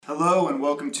Hello and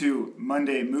welcome to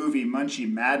Monday Movie Munchie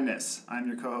Madness. I'm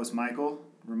your co-host Michael,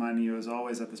 reminding you as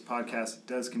always that this podcast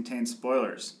does contain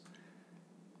spoilers.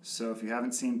 So if you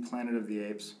haven't seen Planet of the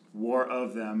Apes, War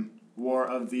of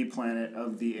the Planet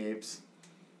of the Apes,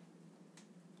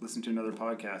 listen to another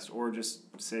podcast or just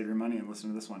save your money and listen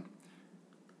to this one.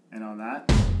 And on that...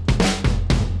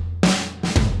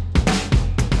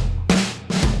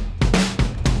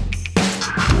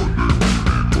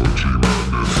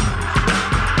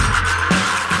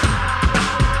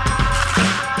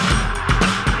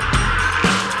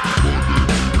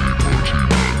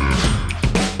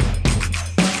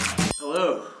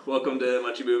 Welcome to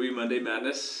Munchie Movie Monday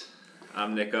Madness.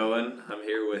 I'm Nick Owen. I'm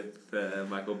here with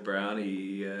Michael Brown.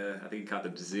 I think he caught the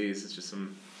disease. It's just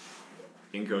some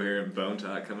incoherent bone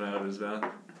talk coming out of his mouth.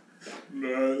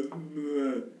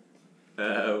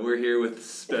 We're here with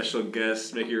special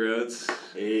guest Mickey Rhodes.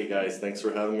 Hey guys, thanks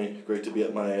for having me. Great to be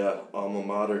at my alma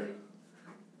mater,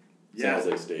 San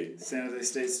Jose State. San Jose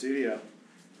State studio.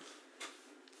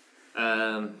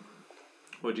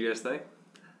 What'd you guys think?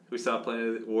 We saw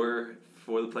War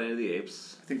for the Planet of the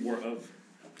Apes. I think War for.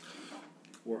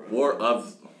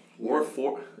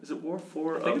 Is it War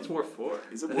 4? I think it's War 4.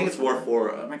 Is it I think it's War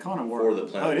 4. Am I calling it War? For the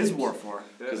Planet. Oh, it is War 4.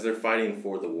 Because they're fighting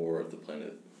for the war of the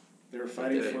planet. They're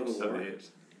fighting for the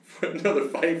war. No, they're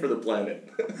fighting for the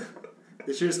planet.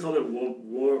 They should have just called it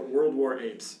World War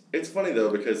Apes. It's funny though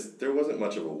because there wasn't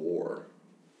much of a war.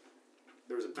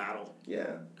 There was a battle.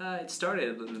 Yeah. It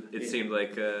started. It seemed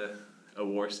like a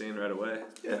war scene right away.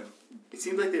 Yeah. It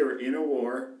seemed like they were in a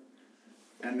war,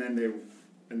 and then they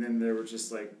were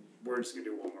just like, we're just gonna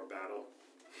do one more battle.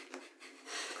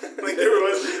 Like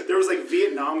there was like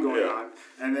Vietnam going on,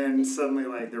 and then suddenly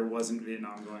like there wasn't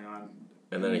Vietnam going on.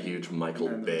 And then a huge Michael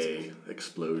Bay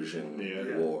explosion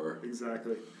war.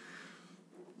 Exactly.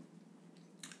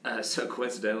 So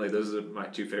coincidentally, those are my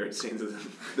two favorite scenes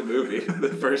of the movie. The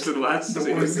first and last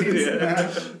the war scenes.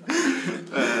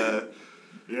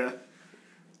 Yeah.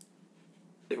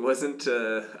 It wasn't...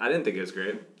 I didn't think it was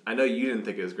great. I know you didn't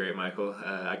think it was great, Michael.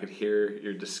 I could hear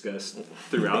your disgust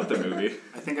throughout the movie.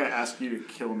 I think I asked you to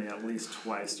kill me at least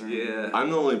twice during the movie. I'm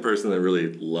the only person that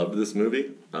really loved this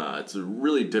movie. It's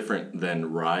really different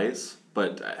than Rise,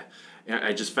 but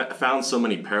I just found so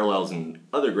many parallels in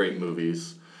other great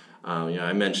movies.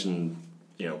 I mentioned,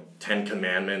 10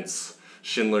 Commandments,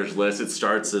 Schindler's List. It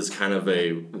starts as kind of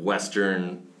a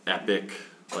Western epic,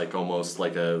 like almost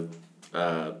like a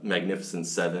Magnificent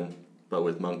Seven, but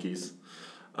with monkeys.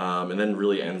 And then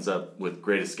really ends up with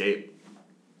Great Escape.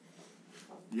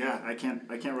 Yeah, I can't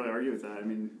really argue with that. I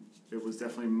mean, it was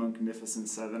definitely Magnificent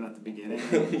Seven at the beginning.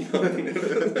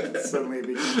 Suddenly it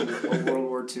became a World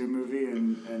War II movie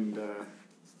and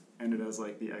ended as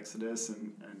like the Exodus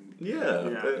and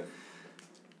yeah.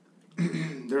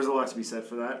 There's a lot to be said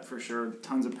for that, for sure.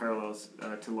 Tons of parallels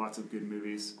to lots of good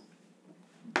movies.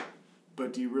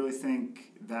 But do you really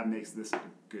think that makes this a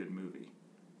good movie?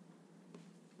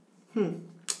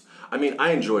 I mean,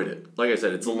 I enjoyed it. Like I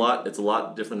said, it's a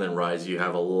lot different than Rise. You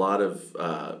have a lot of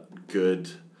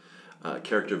good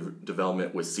character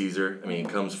development with Caesar. I mean, it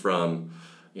comes from,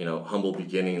 humble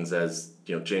beginnings as,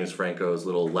 James Franco's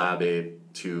little lab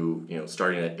ape to,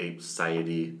 starting an ape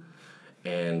society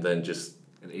and then just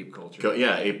an ape culture.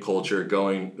 Ape culture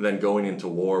going into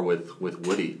war with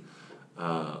Woody.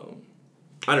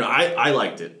 I don't know. I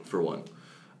liked it, for one.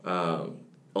 A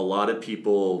lot of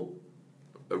people...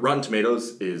 Rotten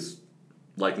Tomatoes is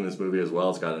liking this movie as well.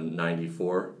 It's got a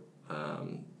 94.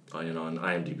 And on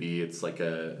IMDb, it's like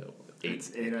a 8.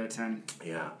 It's 8 out of 10.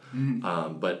 Yeah.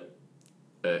 Mm-hmm. But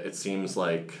it seems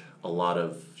like a lot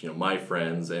of, my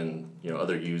friends and,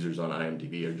 other users on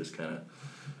IMDb are just kind of...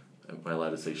 Am I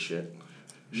allowed to say shit?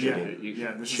 Shitting.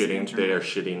 Yeah. Shitting. They are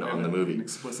shitting on the movie. An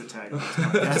explicit tag on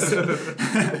this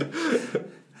podcast.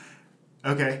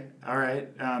 Okay, all right.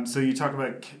 So you talk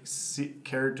about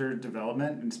character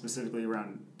development and specifically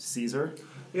around Caesar.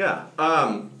 Yeah.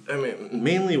 I mean,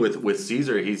 mainly with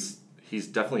Caesar, he's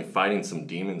definitely fighting some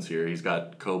demons here. He's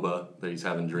got Koba that he's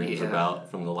having dreams about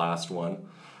from the last one,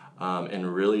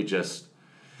 and really just,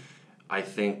 I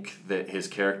think that his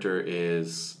character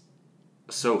is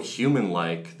so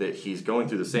human-like that he's going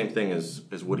through the same thing as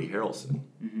Woody Harrelson,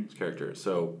 his character.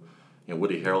 So,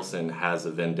 Woody Harrelson has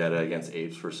a vendetta against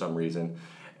apes for some reason,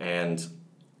 and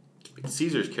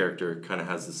Caesar's character kind of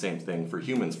has the same thing for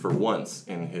humans for once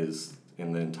in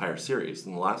the entire series.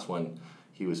 In the last one,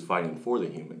 he was fighting for the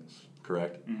humans,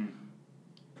 correct? Mm-hmm.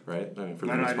 Right? I mean, for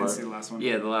the most part. I didn't see the last one.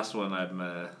 Yeah, the last one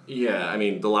Yeah, I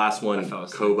mean, the last one,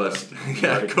 Koba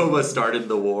started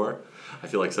the war. I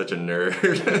feel like such a nerd.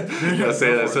 I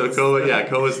say that. So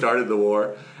Koba started the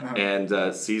war,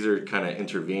 and Caesar kind of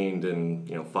intervened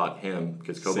and fought him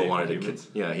because Koba wanted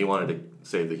to. He wanted to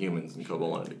save the humans, and Koba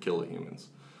wanted to kill the humans.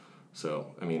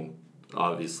 So I mean,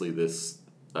 obviously this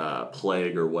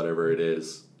plague or whatever it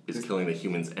is killing the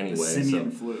humans anyway. The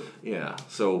simian flu. Yeah.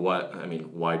 So what? I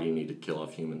mean, why do you need to kill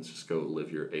off humans? Just go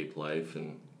live your ape life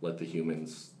and let the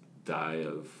humans die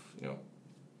of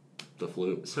the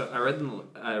flu. So I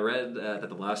read that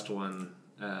the last one,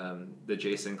 the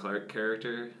Jason Clarke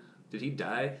character, did he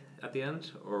die at the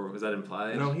end, or was that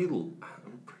implied? No, I'm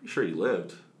pretty sure he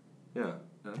lived. Yeah.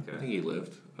 Okay. I think he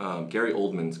lived. Gary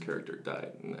Oldman's character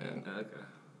died in the end. Okay.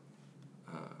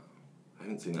 I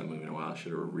haven't seen that movie in a while. I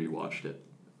should have rewatched it.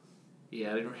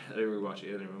 Yeah, I didn't rewatch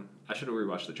either of them. I should have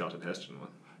rewatched the Charlton Heston one.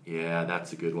 Yeah,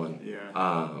 that's a good one.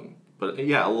 Yeah. But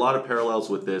yeah, a lot of parallels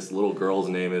with this. Little girl's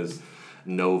name is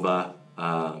Nova.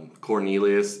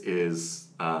 Cornelius is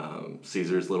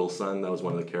Caesar's little son. That was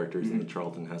one of the characters in the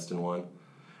Charlton Heston one.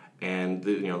 And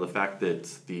the fact that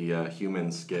the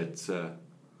humans get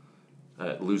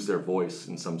lose their voice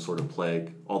in some sort of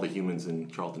plague. All the humans in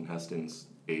Charlton Heston's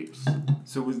Apes.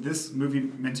 So was this movie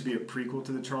meant to be a prequel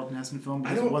to the Charlton Heston film?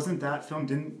 Because wasn't that film,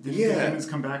 didn't the humans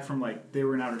come back from, like, they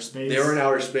were in outer space? They were in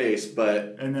outer space,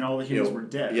 but... And then all the humans were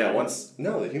dead. Yeah, right?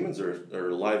 the humans are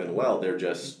alive and well. They're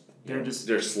just...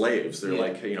 They're slaves. They're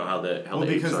like, how the apes are.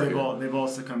 Because they've all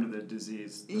succumbed to the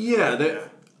disease.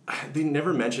 They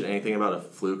never mention anything about a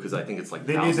flu because I think it's like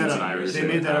thousands of years. They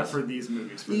made that up for these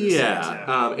movies. For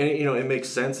and it makes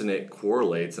sense and it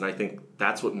correlates, and I think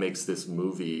that's what makes this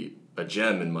movie a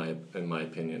gem in my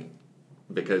opinion,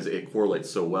 because it correlates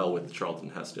so well with the Charlton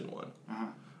Heston one.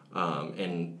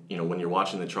 And when you're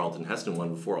watching the Charlton Heston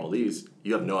one before all these,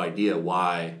 you have no idea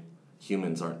why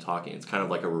humans aren't talking. It's kind of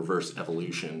like a reverse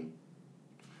evolution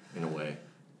in a way.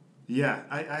 Yeah,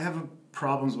 I have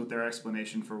problems with their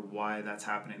explanation for why that's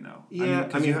happening, though. Yeah,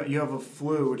 I mean, you have a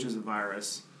flu, which is a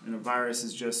virus, and a virus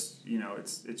is just,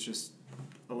 it's just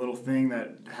a little thing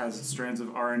that has strands of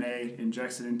RNA,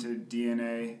 injects it into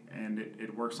DNA, and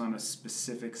it works on a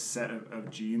specific set of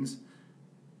genes.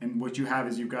 And what you have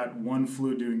is you've got one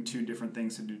flu doing two different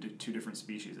things to two different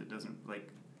species. It doesn't,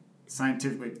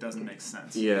 scientifically, it doesn't make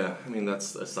sense. Yeah, I mean,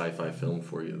 that's a sci-fi film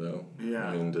for you, though. Yeah.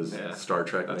 I mean, does Star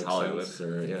Trek make Hollywood. sense?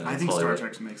 Or, I think Hollywood. Star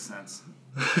Trek makes sense.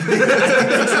 I think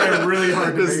they try really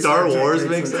hard to Does make Star Wars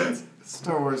Trek make sense?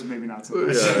 Star Wars, maybe not so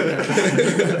much.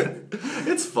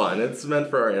 It's fun. It's meant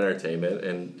for our entertainment,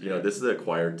 and this is an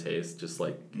acquired taste, just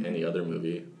like any other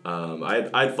movie. I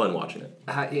had fun watching it.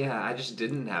 I just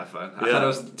didn't have fun. I thought it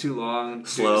was too long,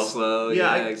 slow. Too slow.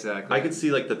 Yeah, exactly. I could see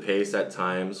the pace at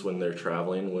times when they're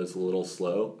traveling was a little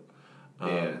slow.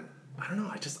 I don't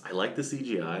know. I like the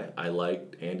CGI. I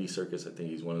liked Andy Serkis. I think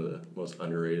he's one of the most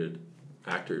underrated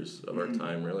actors of our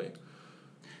time, really.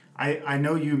 I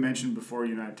know you mentioned before,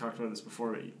 you and I talked about this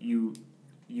before, but you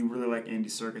really like Andy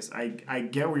Serkis. I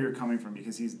get where you're coming from,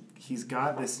 because he's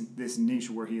got this niche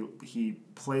where he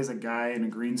plays a guy in a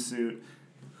green suit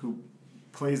who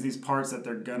plays these parts that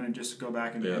they're gonna just go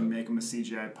back and make him a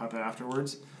CGI puppet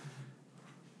afterwards.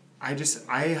 I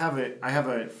have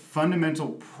a fundamental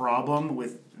problem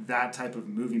with that type of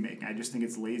movie making. I just think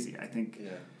it's lazy.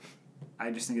 I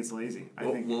just think it's lazy.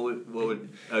 What would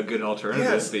a good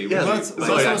alternative be? Yeah,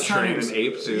 Train an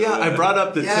ape to... I brought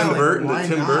up the Tim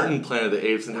Burton Planet of the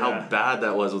Apes, and how bad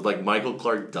that was with Michael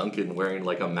Clark Duncan wearing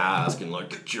a mask and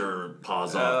get your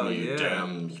paws off me, you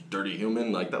damn dirty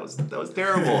human. That was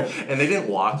terrible. And they didn't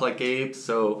walk like apes,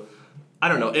 so I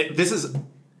don't know.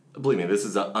 Believe me, this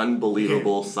is an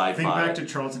unbelievable sci-fi. Think back to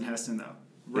Charlton Heston, though,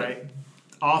 right? Yeah.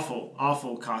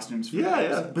 Awful costumes for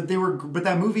apes. But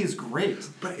that movie is great.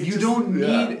 But you don't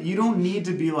need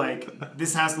to be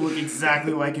this has to look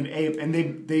exactly like an ape. And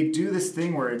they do this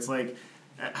thing where it's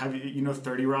have you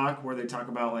 30 Rock, where they talk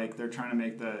about they're trying to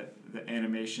make the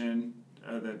animation,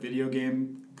 the video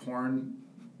game porn.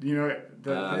 No,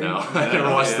 I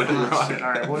never watched 30 Rock.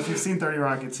 All right, well, if you've seen 30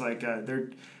 Rock, it's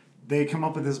they come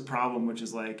up with this problem, which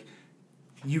is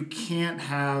you can't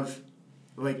have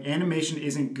animation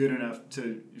isn't good enough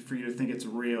for you to think it's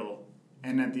real,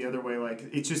 and at the other way,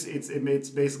 it's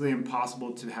basically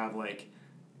impossible to have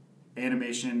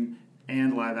animation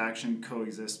and live action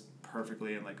coexist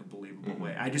perfectly in a believable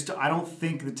way. I don't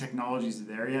think the technology's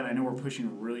there yet. I know we're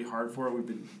pushing really hard for it. We've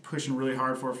been pushing really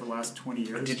hard for it for the last 20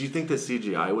 years. Did you think the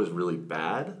CGI was really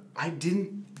bad? I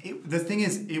didn't. The thing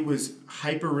is, it was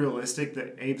hyper realistic.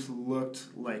 The apes looked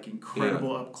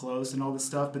incredible up close and all this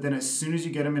stuff. But then as soon as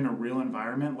you get them in a real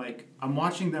environment, I'm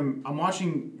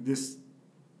watching this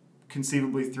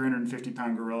conceivably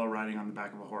 350-pound gorilla riding on the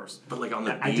back of a horse. But like on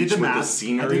the I beach did the with math. the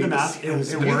scenery, I did the math.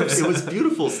 It works. It was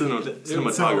beautiful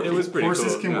cinematography. So it was pretty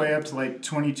horses cool. can weigh up to like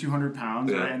 2,200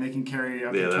 pounds, right? And they can carry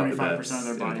up to 25% of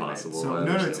their body weight. So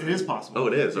it is possible. Oh,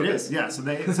 it is. Okay. It is. Yeah. So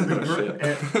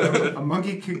a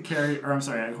monkey could carry, or I'm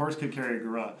sorry, a horse could carry a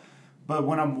gorilla. But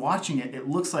when I'm watching it, it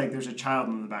looks like there's a child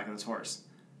on the back of this horse,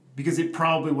 because it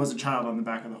probably was a child on the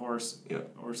back of the horse,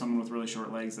 or someone with really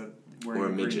short legs that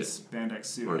wearing a green spandex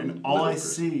suit. And all I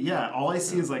see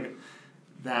is like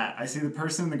that. I see the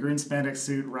person in the green spandex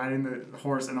suit riding the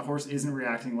horse, and the horse isn't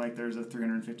reacting like there's a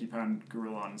 350-pound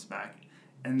gorilla on his back.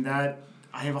 And that,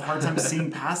 I have a hard time seeing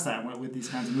past that with these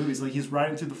kinds of movies. Like, he's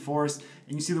riding through the forest,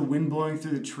 and you see the wind blowing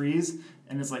through the trees,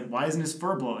 and it's like, why isn't his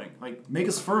fur blowing? Like, make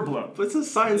his fur blow. But it's a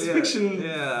science fiction.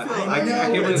 Yeah, I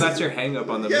can't believe that's your hang-up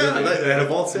on the movie. Yeah,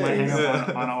 of all things. My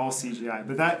hang-up on all CGI.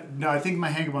 But I think my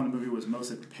hang-up on the movie was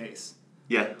mostly the pace.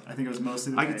 Yeah. I think it was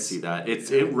mostly the pace. I could see that.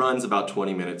 It runs about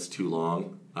 20 minutes too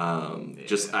long.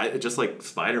 Just like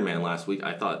Spider-Man last week,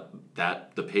 I thought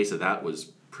that the pace of that was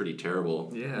pretty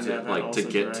terrible. Yeah. To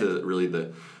get to really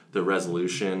the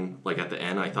resolution, like at the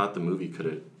end, I thought the movie could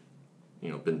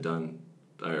have been done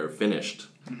or finished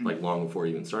like long before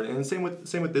it even started. And same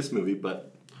with this movie,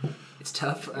 but it's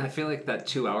tough. I feel like that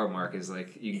 2-hour mark is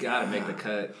like, you gotta make the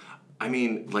cut. I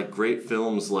mean, like, great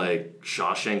films like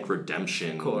Shawshank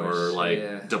Redemption or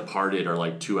like Departed are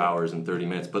like 2 hours and 30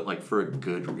 minutes, but like for a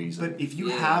good reason. But if you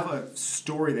have a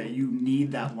story that you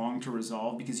need that long to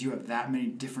resolve because you have that many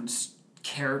different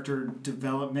character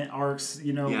development arcs,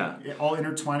 all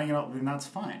intertwining, then that's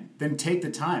fine. Then take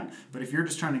the time. But if you're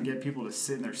just trying to get people to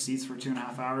sit in their seats for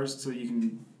 2.5 hours so you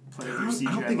can play with your CGI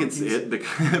I don't think monkeys, it's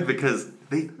it because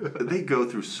they go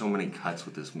through so many cuts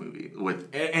with this movie, with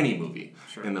any movie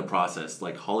in the process.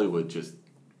 Like, Hollywood just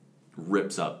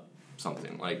rips up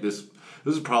something. Like this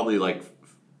is probably like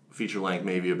feature length,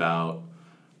 maybe about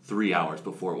 3 hours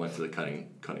before it went to the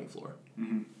cutting floor.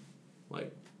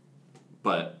 Like,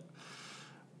 but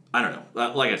I don't know.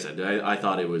 Like I said, I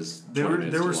thought it was. There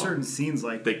were certain scenes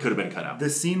like they could have been cut out. The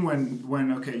scene when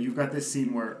you've got this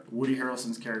scene where Woody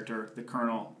Harrelson's character, the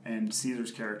Colonel, and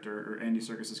Caesar's character, or Andy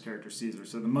Serkis's character, Caesar.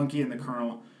 So the monkey and the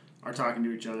Colonel are talking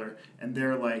to each other, and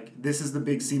they're like, this is the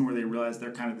big scene where they realize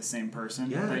they're kind of the same person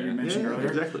that you mentioned earlier.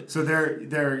 Exactly. So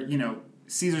they're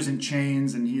Caesar's in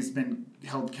chains, and he's been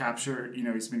held captured.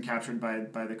 He's been captured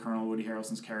by the Colonel, Woody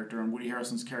Harrelson's character, and Woody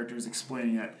Harrelson's character is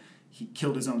explaining that he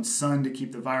killed his own son to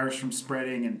keep the virus from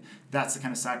spreading, and that's the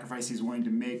kind of sacrifice he's willing to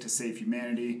make to save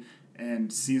humanity.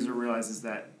 And Caesar realizes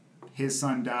that his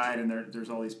son died, and there's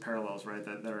all these parallels, right,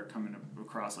 that are coming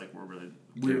across, like we're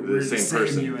the same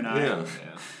person, you and I. Yeah.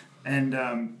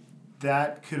 And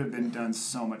that could have been done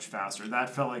so much faster. That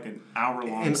felt like an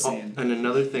hour-long scene. And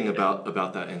another thing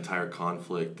about that entire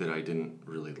conflict that I didn't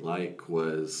really like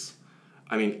was,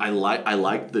 I mean, I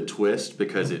liked the twist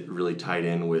because it really tied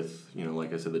in with,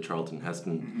 like I said, the Charlton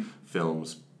Heston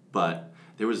films, but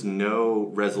there was no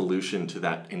resolution to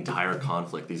that entire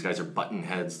conflict. These guys are button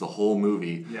heads the whole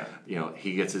movie. Yeah.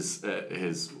 He gets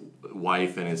his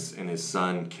wife and his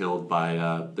son killed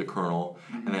by the Colonel,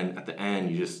 and then at the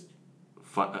end you just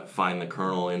find the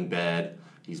Colonel in bed.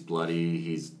 He's bloody.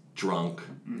 He's drunk.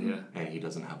 And he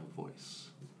doesn't have a voice.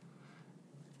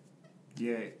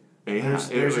 Yay. Yeah,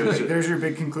 there's your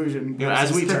big conclusion.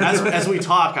 As we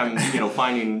talk, I'm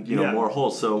finding more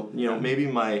holes. So maybe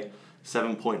my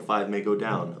 7.5 may go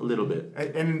down a little bit.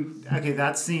 And okay,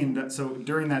 that scene. So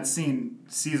during that scene,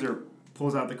 Caesar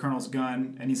pulls out the Colonel's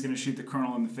gun and he's going to shoot the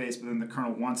Colonel in the face, but then the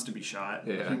Colonel wants to be shot.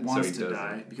 Yeah, he wants to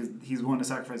die because he's willing to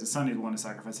sacrifice his son. He's willing to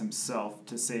sacrifice himself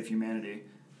to save humanity,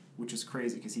 which is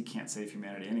crazy because he can't save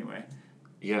humanity anyway.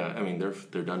 Yeah, I mean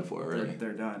they're done for already.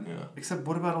 They're done. Yeah. Except,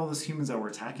 what about all those humans that were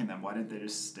attacking them? Why didn't they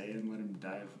just stay and let him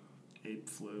die of ape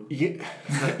flu? Yeah.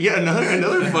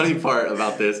 Another funny part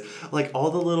about this, like all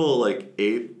the little like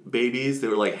ape babies that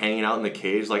were like hanging out in the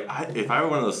cage. Like if I were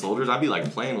one of the soldiers, I'd be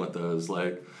like playing with those,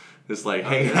 like just like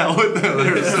hanging out with them.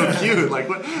 They're so cute. Like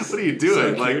what are you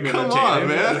doing? So like come on,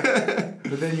 man.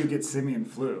 But then you get simian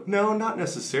flu. No, not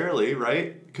necessarily,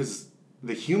 right? Because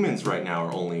the humans right now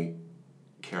are only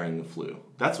carrying the flu.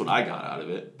 That's what I got out of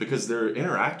it, because they're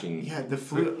interacting. Yeah, the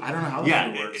flu. I don't know how the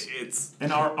flu works.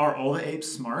 And are all the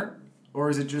apes smart, or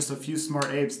is it just a few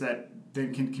smart apes that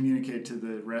then can communicate to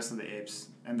the rest of the apes,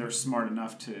 and they're smart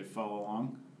enough to follow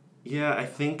along? Yeah, I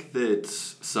think that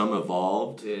some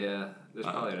evolved. Yeah, there's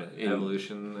probably an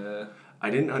evolution. I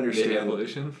didn't understand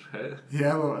evolution. Right?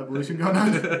 Yeah, a little evolution going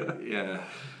on. Yeah,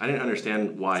 I didn't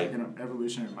understand why. It's like an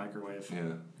evolutionary microwave.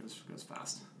 Yeah, goes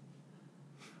fast.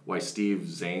 Why Steve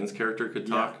Zane's character could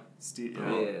talk. Steve.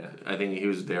 Yeah. I think he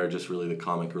was there just really the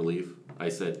comic relief. I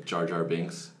said Jar Jar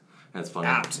Binks. That's funny.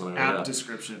 Apt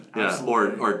description. Yeah,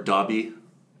 Absolutely. or Dobby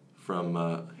from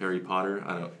Harry Potter.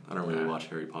 I don't really watch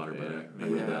Harry Potter, but I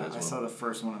read that as well. I saw the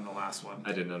first one and the last one.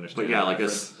 I didn't understand. But yeah, like a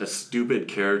stupid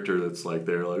character that's like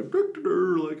they're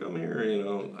like I'm here, you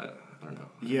know. I don't know.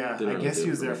 Yeah, I guess he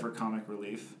was there for comic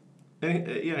relief. And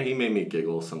he made me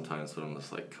giggle sometimes, but I'm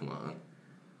just like, come on.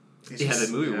 The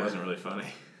movie wasn't really funny.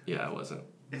 Yeah, it wasn't.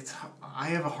 I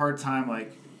have a hard time,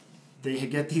 like, they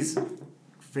get these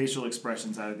facial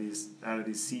expressions out of these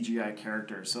CGI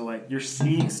characters. So like you're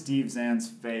seeing Steve Zahn's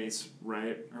face,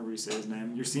 right? Or we say his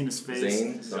name. You're seeing his face.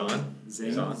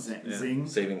 Zing.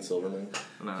 Saving Silverman. I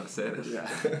don't know how to say this. Yeah.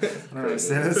 I don't know how to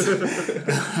say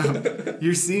this.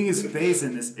 You're seeing his face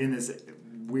in this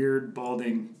weird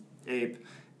balding ape,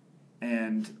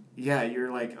 and yeah,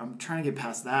 you're like, I'm trying to get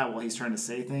past that while he's trying to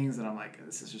say things, and I'm like,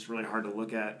 this is just really hard to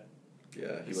look at.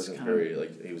 Yeah, he wasn't very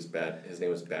he was bad. His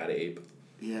name was Bad Ape.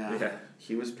 Yeah.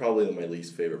 He was probably my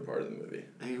least favorite part of the movie.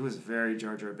 He was very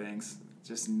Jar Jar Binks.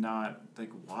 Just not,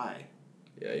 like, why?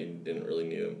 Yeah, you didn't really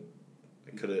need him.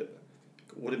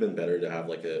 Would have been better to have,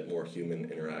 like, a more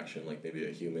human interaction, like maybe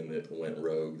a human that went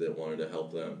rogue that wanted to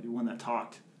help them. The one that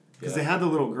talked. Because they had the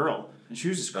little girl, and she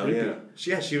was just creepy.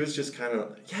 Yeah, she was just kind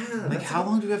of, like, how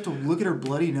long do we have to look at her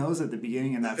bloody nose at the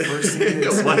beginning in that first scene?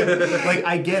 Like,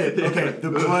 I get it. Okay,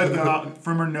 the blood got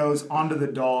from her nose onto the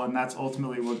doll, and that's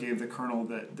ultimately what gave the Colonel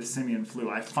the simian flu.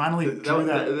 I finally drew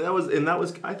that.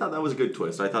 I thought that was a good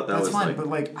twist. I thought that's fine, but,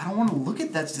 like, I don't want to look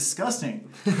at that's disgusting.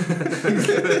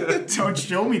 Don't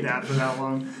show me that for that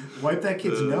long. Wipe that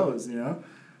kid's nose, you know?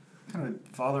 Kind of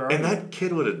father and that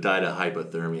kid would have died of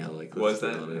hypothermia. Like, was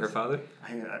that her father?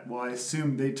 I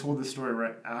assume they told the story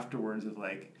right afterwards of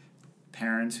like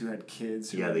parents who had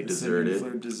kids who they deserted.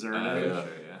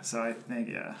 So I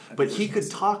think but he could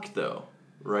talk though,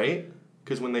 right?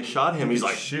 Because when they shot him, he's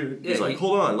like, shoot. He's like,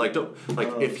 hold on, like don't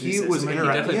if he was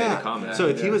interacting. So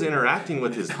if he was interacting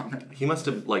with his, he must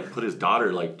have like put his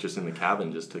daughter like just in the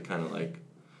cabin just to kind of like,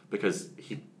 because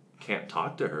he can't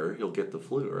talk to her, he'll get the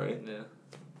flu, right? Yeah.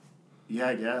 Yeah,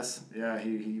 I guess. Yeah,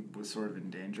 he was sort of in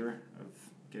danger of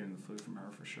getting the flu from her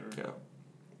for sure. Yeah.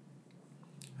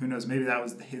 Who knows? Maybe that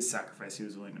was his sacrifice he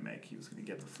was willing to make. He was going to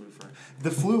get the flu for her. The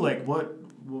flu, like, what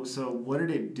did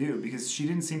it do? Because she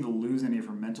didn't seem to lose any of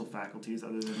her mental faculties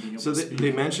other than being able to speak. So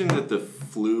they mentioned that the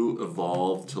flu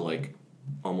evolved to, like,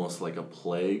 almost like a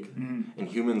plague. Mm-hmm. And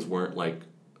humans weren't, like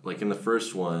in the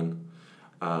first one,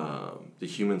 the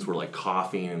humans were, like,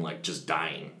 coughing and, like, just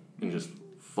dying and just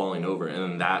falling over. And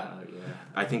then that...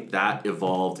 I think that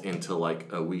evolved into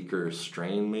like a weaker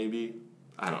strain, maybe.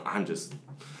 I'm just,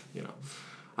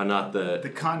 I'm not the... The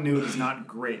continuity is not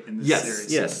great in this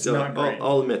series. Yes,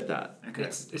 I'll admit that. Okay.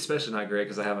 It's especially not great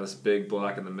because I have this big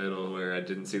block in the middle where I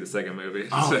didn't see the second movie.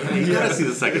 Oh, so, you gotta see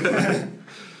the second movie.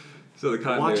 So the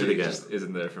continuity just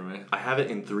isn't there for me. I have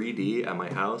it in 3D at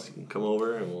my house. You can come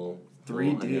over and we'll...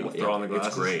 3D? We'll throw on the glasses.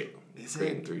 It's great. Is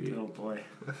great it? in 3D. Oh boy.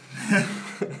 I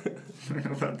don't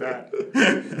know about that.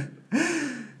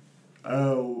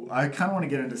 Oh, I kind of want to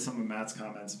get into some of Matt's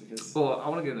comments because... Well, I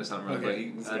want to get into something real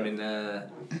quick. I mean,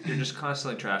 you're just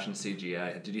constantly trashing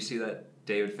CGI. Did you see that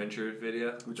David Fincher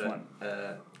video? Which one?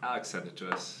 Alex sent it to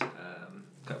us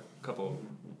a couple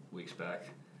weeks back.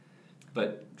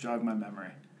 But jog my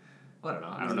memory. Well, I don't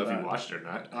know. I don't know if you watched it or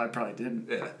not. Oh, I probably didn't.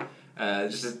 Yeah.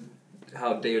 Just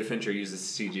how David Fincher uses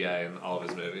CGI in all of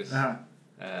his movies.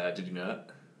 Uh-huh. Did you know that?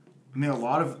 I mean, a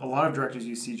lot of directors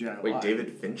use CGI a lot. Wait,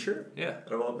 David Fincher? Yeah.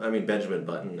 I mean, Benjamin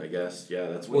Button, I guess. Yeah,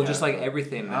 that's what... Well, just like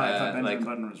everything. I thought Benjamin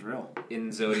Button was real.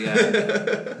 In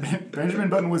Zodiac. Benjamin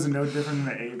Button was no different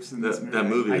than the apes in this movie. That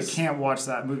movie I can't watch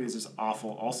that movie. It's just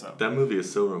awful also. That movie is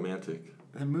so romantic.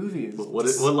 That movie is What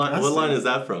line is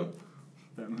that from?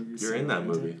 That movie You're in that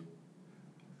movie.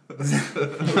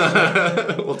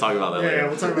 We'll talk about that later. Yeah,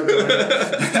 we'll talk about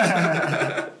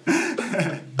that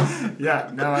later.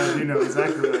 Yeah, now I do know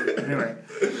exactly what. Anyway,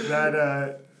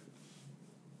 that...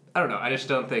 I don't know. I just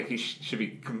don't think he should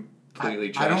be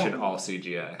completely trashing all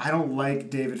CGI. I don't like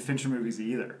David Fincher movies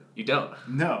either. You don't?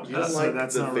 No. You don't like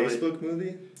that's the Facebook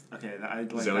movie? Okay, I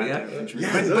like Zodiac? that David Fincher movie.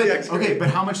 Yeah, but, but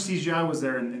how much CGI was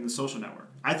there in The Social Network?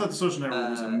 I thought The Social Network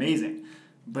was amazing,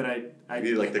 but I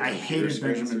hated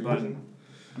Benjamin Button.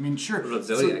 I mean, sure. What about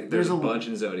Zodiac? There's a bunch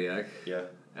in Zodiac. Yeah.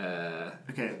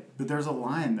 Okay, but there's a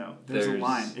line though. There's a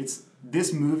line.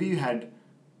 This movie had,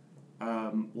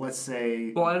 let's say,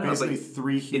 basically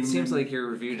 3 human. It seems like your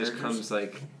review just comes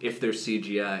like if there's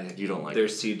CGI, you don't like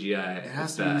there's CGI. It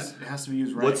has to be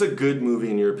used right. What's a good movie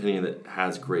in your opinion that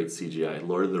has great CGI?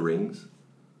 Lord of the Rings.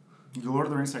 The Lord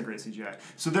of the Rings had great CGI.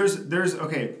 So there's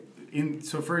okay.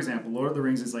 So for example, Lord of the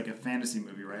Rings is like a fantasy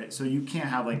movie, right? So you can't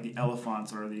have like the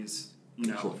elephants or these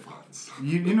Elephants.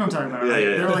 You know what I'm talking about, right?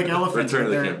 Yeah. They're like elephants,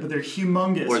 Return of the but they're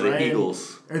humongous, Or the right?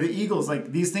 eagles. Or the eagles.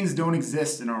 Like, these things don't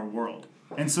exist in our world.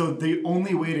 And so the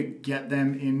only way to get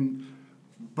them in...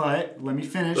 But, let me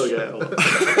finish.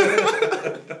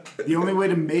 The only way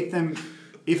to make them...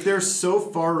 If they're so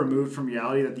far removed from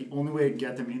reality that the only way to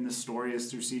get them in the story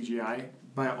is through CGI,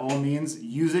 by all means,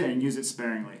 use it and use it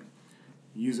sparingly.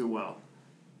 Use it well.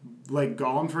 Like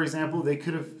Gollum, for example,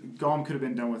 Gollum could have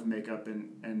been done with makeup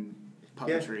and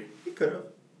puppetry. Yeah, he could have.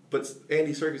 But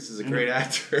Andy Serkis is a great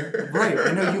actor. Right,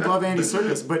 I know you love Andy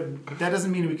Serkis, but that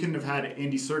doesn't mean we couldn't have had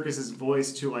Andy Serkis'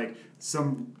 voice to like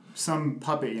some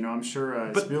puppet. I'm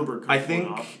sure Spielberg could have pulled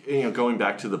off. Going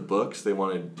back to the books, they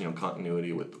wanted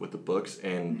continuity with the books,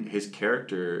 and his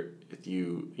character. If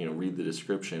you read the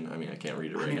description, I mean I can't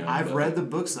read it right now. I've read the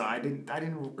books though. I didn't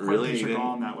quite picture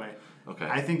Gollum that way. Okay.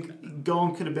 I think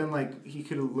Gollum could have been like he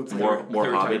could have looked more like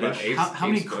Hobbit-ish. How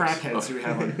many crackheads do we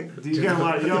have on? You got a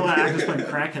lot of actors playing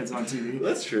crackheads on TV.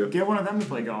 That's true. Get one of them to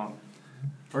play Gollum,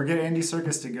 or get Andy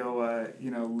Serkis to go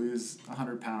lose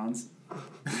 100 pounds.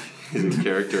 His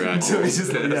character actor. So he's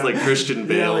just, it's like Christian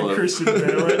Bale. Yeah, like Christian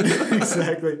Bale.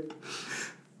 Exactly.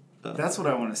 That's what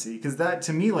I want to see, because that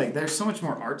to me, like, there's so much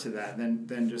more art to that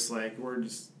than just like we're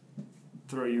just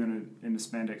throw you in a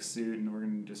spandex suit and we're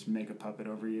gonna just make a puppet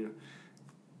over you.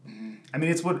 I mean,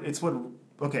 it's what.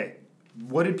 Okay,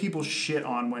 what did people shit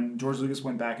on when George Lucas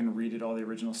went back and redid all the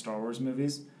original Star Wars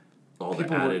movies? All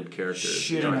People the added characters.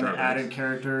 Shitting on the added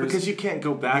characters because you can't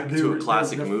go back to a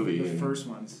classic movie. The first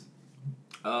ones.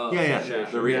 Oh,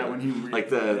 yeah. When he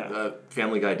the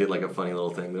Family Guy did like a funny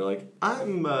little thing. They're like,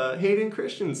 "I'm Hayden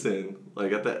Christensen."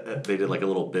 Like they did like a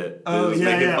little bit. Oh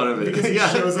making fun of it. Because he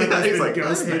shows up as the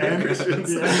ghost man.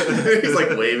 He's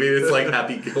like waving. It's like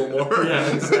Happy Gilmore. Yeah,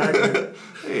 exactly.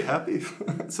 Hey, Happy.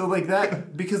 So like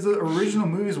that, because the original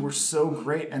movies were so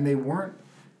great and they weren't.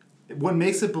 What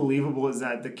makes it believable is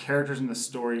that the characters in the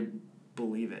story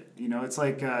believe it. It's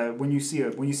like when you see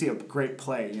a great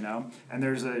play, and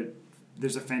there's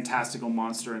a fantastical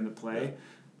monster in the play.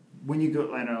 When you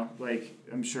go, I know, like,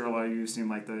 I'm sure a lot of you have seen,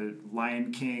 like, the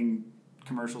Lion King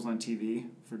commercials on TV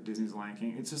for Disney's Lion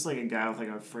King. It's just, like, a guy with, like,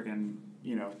 a freaking,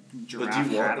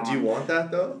 giraffe hat on. Do you want that,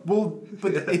 though? Well,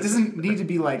 but it doesn't need to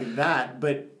be like that,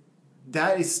 but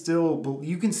that is still,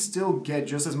 you can still get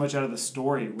just as much out of the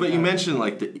story. But you mentioned,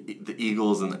 like, the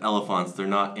eagles and the elephants, they're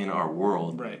not in our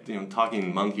world. Right.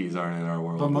 Talking monkeys aren't in our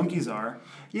world. But monkeys are.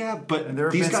 Yeah, but and there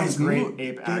have these been guys some great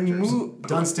ape actors.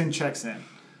 Dunstan checks in.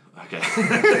 Okay.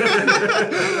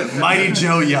 Mighty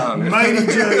Joe Young.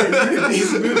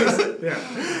 These movies.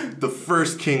 Yeah. The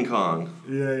first King Kong.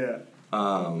 Yeah.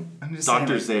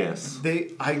 Dr. Zaius.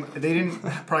 They didn't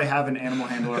probably have an animal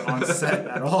handler on set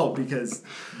at all because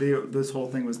this whole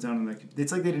thing was done in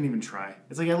it's like they didn't even try.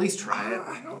 It's like, at least try it.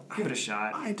 Give it a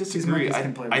shot. I disagree.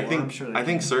 I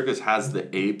think Circus has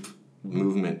the ape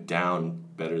movement down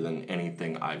better than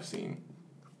anything I've seen.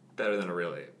 Better than a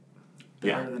real ape.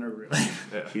 Better than a real ape.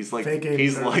 Yeah. He's like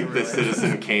the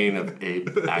Citizen Kane of ape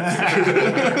actors.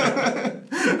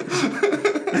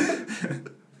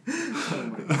 Oh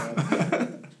my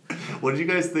god. What did you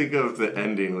guys think of the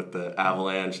ending with the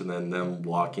avalanche and then them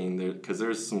walking there? Because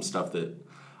there's some stuff that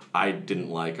I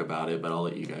didn't like about it, but I'll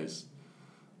let you guys,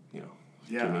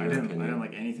 Yeah, I didn't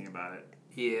like anything about it.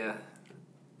 Yeah.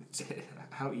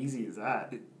 How easy is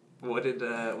that? What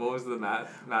was the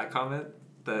Matt comment?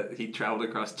 That he traveled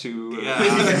across two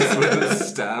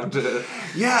stabbed.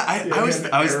 I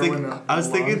was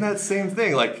thinking that same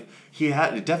thing. Like he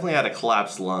definitely had a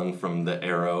collapsed lung from the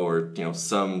arrow, or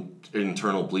some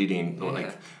internal bleeding. Yeah.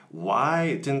 Like,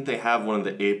 why didn't they have one of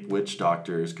the ape witch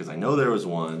doctors? Because I know there was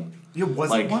one. Yeah,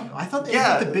 wasn't one? I thought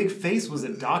the big face was a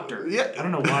doctor. Yeah. I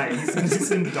don't know why.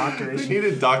 He's in doctor-ish. They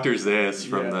needed Dr. Zaius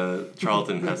from the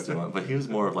Charlton Heston one, but he was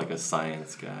more of like a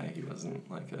science guy. He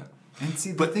wasn't like a... And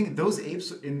see, the thing, those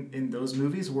apes in those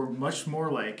movies were much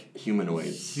more like...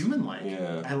 humanoids. Human-like.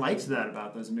 Yeah. I liked that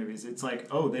about those movies. It's like,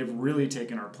 oh, they've really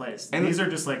taken our place. And these are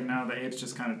just like, no, the apes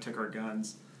just kind of took our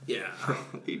guns. Yeah.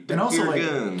 And also, like,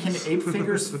 can ape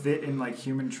fingers fit in, like,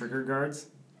 human trigger guards?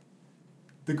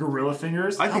 The gorilla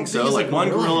fingers? I think so. Like, one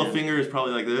gorilla finger is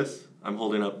probably like this. I'm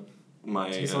holding up my...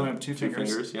 He's holding up two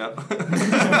fingers. Yeah.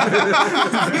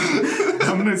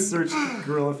 I'm going to search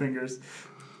gorilla fingers.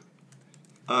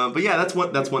 But yeah, that's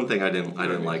one thing I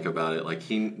didn't like about it. Like,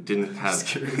 he didn't have...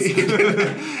 he didn't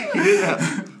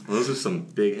have... Well, those are some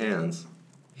big hands.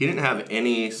 He didn't have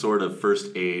any sort of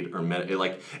first aid or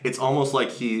like, it's almost like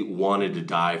he wanted to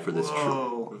die for this.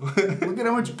 Whoa! Look at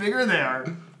how much bigger they are.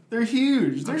 They're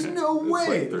huge. There's no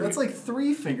way. That's like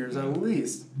 3 fingers at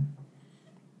least.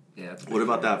 Yeah. What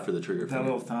about that for the trigger that finger?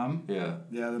 little thumb? Yeah.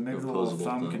 Yeah, maybe the little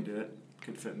thumb can do it.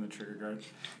 could fit in the trigger guard.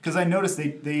 Because I noticed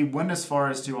they went as far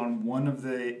as to, on one of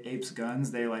the Apes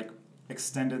guns, they like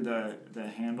extended the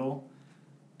handle.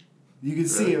 You could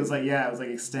see it was like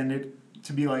extended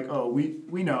to be like, oh,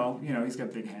 we know, he's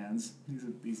got big hands.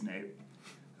 He's an ape.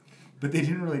 But they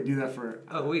didn't really do that for.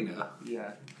 Oh, we know.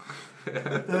 Yeah.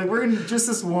 They're like, we're gonna just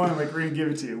this one. Like, we're gonna give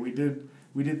it to you. We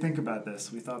did think about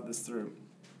this. We thought this through.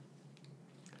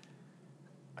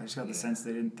 I just got the sense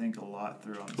they didn't think a lot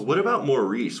through on this. What about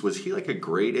Maurice? Was he like a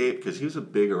great ape? Because he was a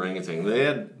big orangutan. They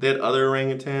had other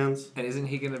orangutans. And isn't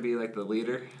he going to be like the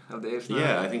leader of the apes now?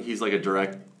 Yeah, I think he's like a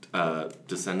direct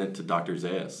descendant to Dr.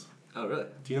 Zaius. Oh, really?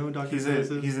 Do you know who Dr.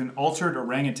 Zaius is? He's an altered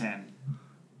orangutan.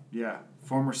 Yeah,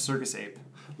 former circus ape.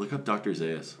 Look up Dr.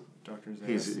 Zaius. Dr.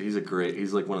 Zaius.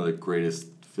 He's like one of the greatest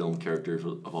film characters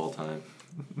of all time.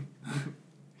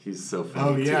 He's so funny.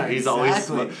 Oh yeah, too. He's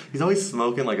always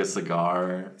smoking like a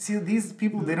cigar. See, these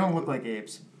people, they don't look like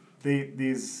apes.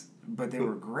 But they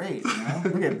were great.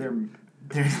 Look at them.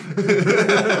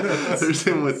 There's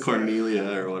him with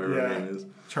Cornelia or whatever her name is.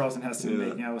 Charlton Heston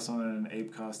making out with someone in an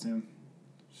ape costume.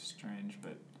 Strange,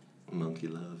 but monkey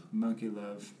love. Monkey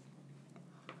love.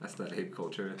 That's that ape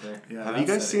culture right there. Yeah. Have you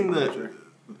guys seen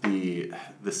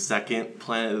the second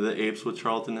Planet of the Apes with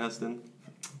Charlton Heston?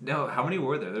 No, how many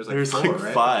were there? There's like 4,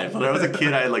 right? 5. When I was a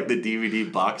kid, I had like the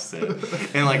DVD box set.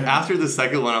 And like after the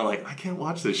second one, I'm like, I can't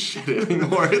watch this shit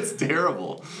anymore. It's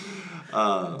terrible.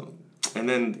 And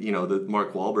then, the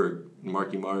Mark Wahlberg,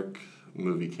 Marky Mark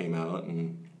movie came out.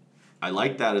 And I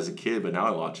liked that as a kid, but now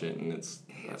I watch it and it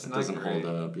doesn't hold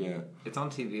up. Yeah. It's on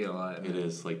TV a lot. It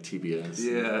is, like TBS.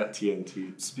 Yeah.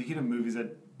 TNT. Speaking of movies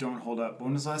that don't hold up,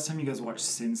 when was the last time you guys watched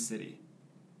Sin City?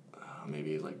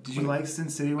 Maybe like. Did you like Sin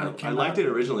City when it came out? I liked it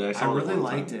originally. I really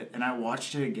liked it, and I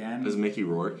watched it again. Because Mickey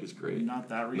Rourke is great. Not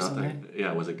that recently.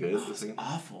 Yeah, was it good? Oh, it's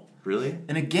awful. Really?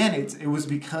 And again, it was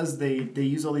because they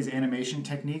use all these animation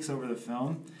techniques over the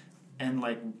film, and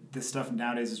like this stuff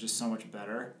nowadays is just so much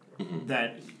better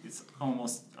that it's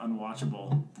almost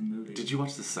unwatchable. The movie. Did you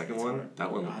watch the second one?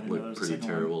 That one looked pretty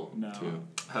terrible too.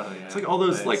 Oh yeah. It's like all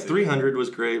those 300 was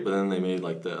great, but then they made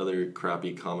like the other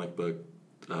crappy comic book.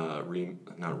 Not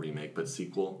remake, but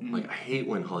sequel. Like, I hate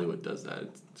when Hollywood does that.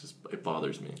 It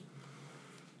bothers me.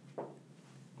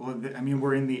 Well,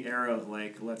 we're in the era of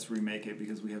like, let's remake it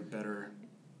because we have better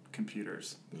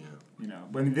computers. Yeah.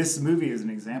 But this movie is an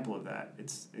example of that.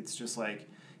 It's just like,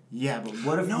 yeah, but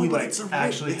what if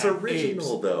actually it's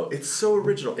original apes? Though. It's so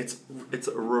original. It's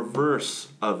a reverse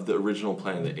of the original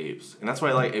Planet of the Apes, and that's why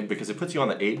I like it because it puts you on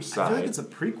the ape side. I feel like it's a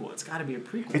prequel. It's got to be a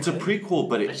prequel. It's a prequel,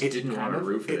 but I just didn't want to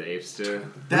root for the apes too.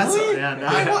 That's really?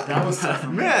 That was tough for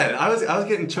me. Man, I was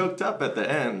getting choked up at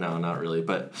the end. No, not really,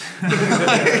 but but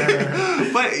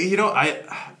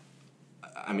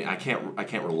I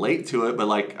can't relate to it, but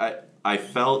like I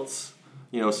felt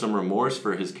some remorse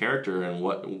for his character and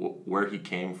where he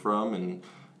came from, and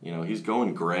he's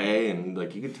going gray, and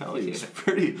like you could tell he was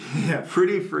pretty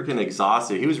freaking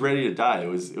exhausted. He was ready to die. It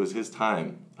was his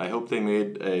time. I hope they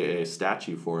made a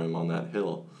statue for him on that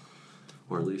hill,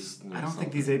 or at least. I don't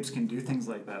think these apes can do things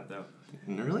like that though.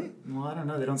 Really? Well, I don't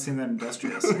know. They don't seem that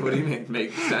industrious. What do you mean?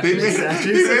 Make statues?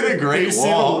 They made a great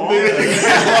wall.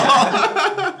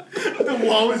 The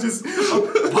wall was just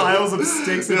piles of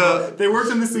sticks. They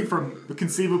worked on this thing for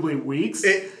conceivably weeks.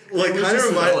 It kind of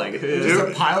reminded just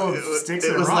a pile of sticks.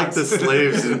 It was rocks. Like the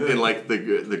slaves in like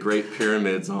the Great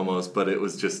Pyramids almost, but it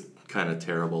was just kind of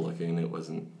terrible looking. It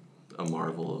wasn't a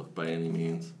marvel by any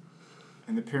means.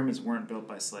 And the pyramids weren't built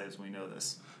by slaves. We know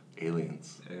this.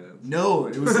 Aliens. No,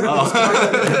 it was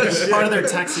part of their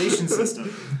taxation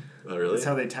system. Oh, really? That's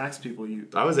how they tax people.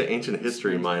 I was an ancient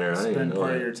history minor. I didn't even know spend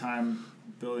part of your time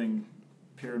building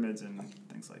pyramids and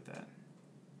things like that.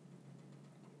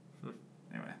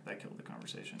 Anyway, that killed the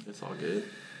conversation. It's all good.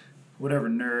 Whatever,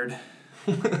 nerd.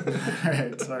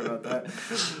 Alright, sorry about that.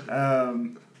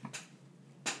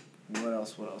 What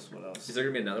else? Is there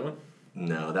going to be another one?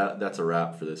 No, that's a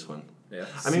wrap for this one. Yeah.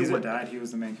 Caesar died, he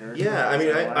was the main character. Yeah,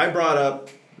 I brought up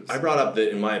that,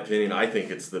 in my opinion, I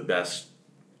think it's the best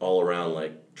all-around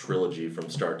like trilogy from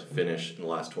start to finish in the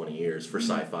last 20 years for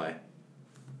sci-fi.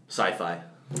 Sci-fi.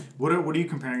 What are you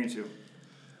comparing it to?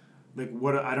 Like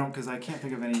because I can't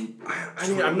think of any.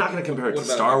 I'm not going to compare it to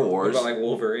Star Wars. What about like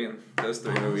Wolverine? Those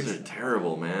 3 movies. Those are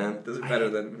terrible, man. Those are better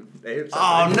than Apes.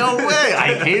 Oh, no way!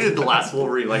 I hated the last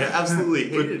Wolverine. Like, I absolutely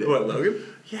hated it. What, Logan?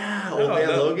 Yeah,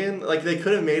 Logan. Like, they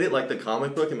could have made it like the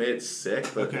comic book and made it sick,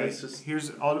 but it's just...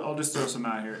 I'll just throw some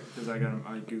out here, because I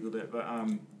Googled it, but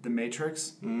The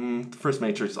Matrix? The first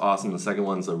Matrix is awesome, the second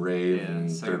one's a rave, and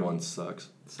the third one sucks.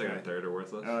 The second and third are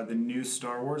worthless. The new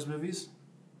Star Wars movies?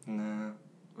 Nah.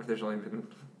 If there's only been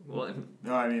Well,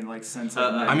 No, I mean like since.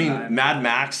 I mean, Mad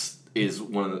Max is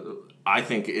one of the. I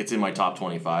think it's in my top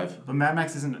 25. But Mad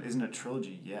Max isn't a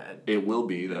trilogy yet. It will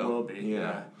be though. It will be.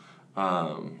 Yeah.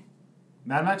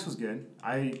 Mad Max was good.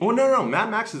 Oh no! Mad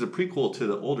Max is a prequel to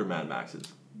the older Mad Maxes.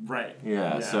 Right.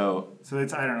 Yeah. So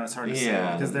it's I don't know. It's hard to say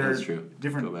because they're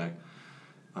different. Go back.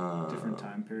 Different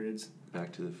time periods.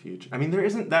 Back to the Future. I mean, there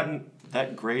isn't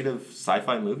that great of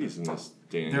sci-fi movies in this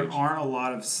day and age. There aren't a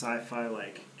lot of sci-fi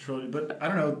like trilogy, but I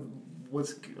don't know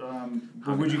what's.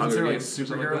 What would you consider like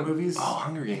superhero movies? Oh,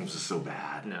 Hunger Games is so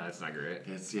bad. No, it's not great.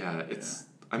 It's.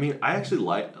 I mean, I actually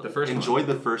enjoyed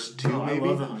the first two maybe, I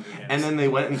love the Hunger Games. And then they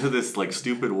went into this like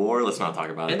stupid war. Let's not talk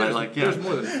about it. But there's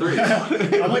more than 3.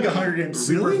 I'm like a Hunger Games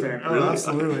super fan. Oh, really?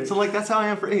 Absolutely. So like that's how I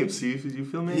am for Apes. You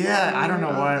feel me? Yeah, I don't know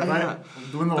why.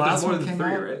 When the last one came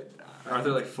out, right? Aren't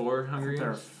there like 4 Hunger Games? There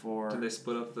are 4. Did they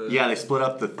split up the? Yeah, they split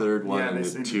up the third one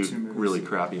into two really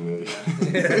crappy movies.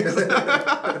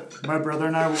 Yeah. My brother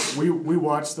and I, we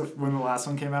watched when the last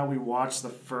one came out. We watched the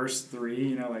first 3,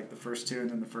 you know, like the first 2 and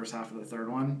then the first half of the third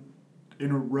one,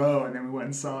 in a row, and then we went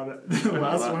and saw the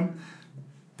last one.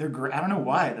 They're great. I don't know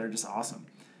why. They're just awesome.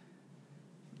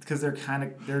 Because they're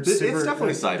super. It's definitely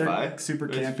sci-fi. They're super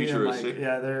It's campy futuristic.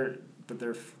 and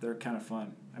they're kind of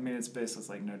fun. I mean, it's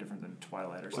basically like no different than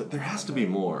Twilight or something. But there has to be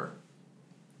more.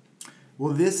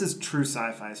 Well, this is true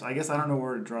sci-fi, so I guess I don't know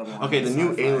where to draw the line. Okay, the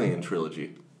new sci-fi. Alien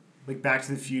trilogy. Like Back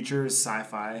to the Future is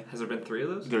sci-fi. Has there been 3 of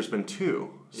those? There's been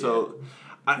 2. So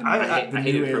I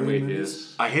hated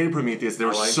Prometheus. I hated Prometheus. There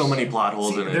were so many plot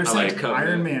holes in it. There's like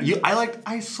Iron Man.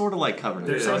 I sort of like Covenant.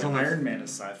 There's like Iron Man is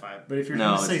sci-fi, but if you're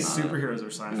going to say superheroes are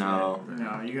sci-fi, no,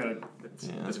 you gotta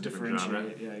it's a different genre.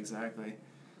 Yeah, exactly.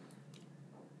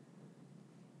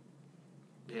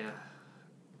 Yeah.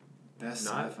 Best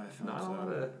sci-fi films. Not a lot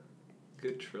of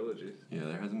good trilogies. Yeah,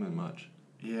 there hasn't been much.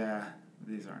 Yeah,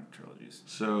 these aren't trilogies.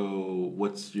 So,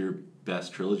 what's your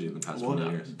best trilogy in the past 20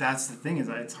 years? That's the thing, is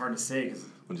that it's hard to say. Cause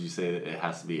would you say that it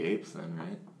has to be Apes then,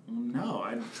 right? No,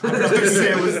 I'd rather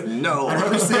say it was. No. I'd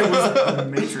rather say it was The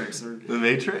Matrix or. The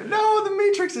Matrix? No, The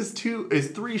Matrix is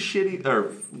 3 shitty.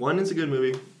 Or 1 is a good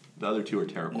movie. The other 2 are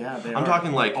terrible. Yeah, I'm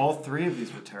talking like all 3 of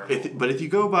these were terrible. But if you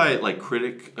go by like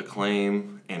critic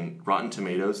acclaim and Rotten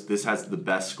Tomatoes, this has the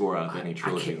best score out of any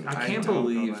trilogy. I can't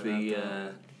believe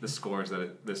the scores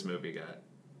that this movie got.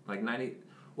 Like 90.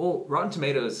 Well, Rotten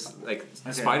Tomatoes, like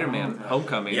Spider-Man: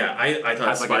 Homecoming. Yeah, I thought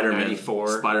has Spider-Man. Like a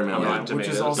 94. Spider-Man, Rotten Tomatoes. Which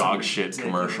is also dog shit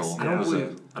commercial. I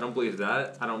don't believe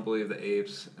that. I don't believe the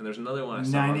Apes. And there's another one I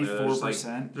saw.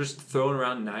 94%. They're just throwing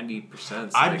around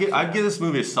 90%. I'd give this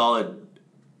movie a solid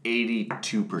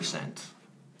 82%.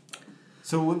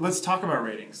 So let's talk about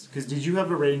ratings. Because did you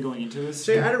have a rating going into this?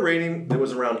 So I had a rating that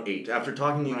was around 8. After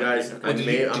talking to you guys,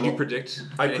 did you predict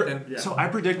anything? So I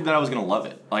predicted that I was going to love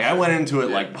it. Like I went into it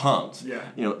like pumped. Yeah.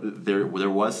 You know, there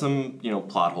was some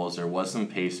plot holes. There was some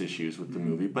pace issues with the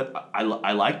movie, but I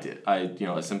liked it. I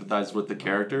sympathized with the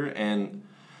character, and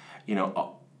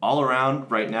all around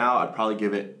right now I'd probably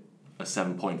give it a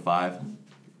 7.5,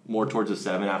 more towards a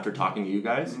 7 after talking to you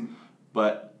guys. Mm-hmm.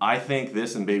 But I think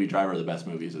this and Baby Driver are the best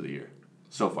movies of the year.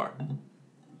 So far,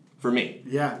 for me.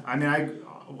 Yeah, I mean,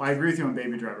 I agree with you on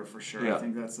Baby Driver for sure. Yeah. I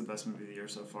think that's the best movie of the year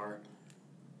so far.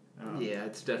 Yeah,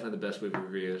 it's definitely the best movie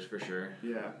reviews for sure.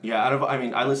 Yeah. Yeah,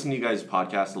 I listen to you guys'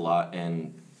 podcast a lot,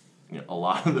 and a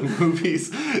lot of the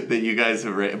movies that you guys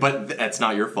have rated, but that's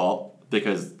not your fault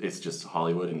because it's just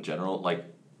Hollywood in general. Like,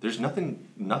 there's nothing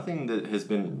that has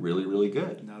been really, really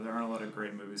good. No, there aren't a lot of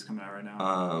great movies coming out right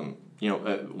now.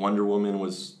 Wonder Woman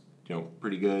was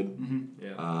pretty good. Mm-hmm.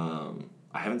 Yeah.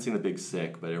 I haven't seen The Big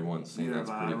Sick, but everyone's saying that's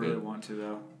pretty good. I really want to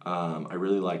though. I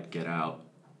really liked Get Out,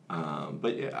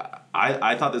 but yeah,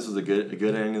 I thought this was a good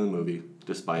ending of the movie,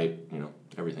 despite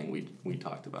everything we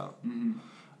talked about.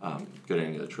 Mm-hmm. Good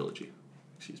ending of the trilogy.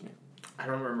 Excuse me. I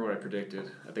don't remember what I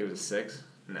predicted. I think it was a 6.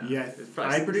 No. Yeah,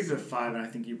 I predicted a 5, and I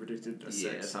think you predicted a 6.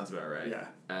 Yeah, that sounds about right.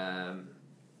 Yeah.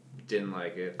 Didn't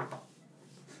like it.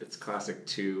 It's classic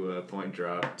 2-point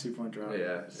drop. 2-point drop.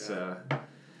 Yeah. So.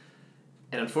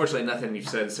 And unfortunately, nothing you've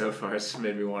said so far has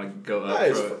made me want to go up.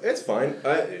 It's fine.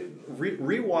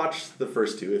 Rewatch the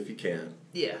first 2 if you can.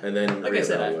 Yeah. And then like I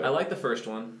said, I like the first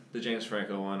one, the James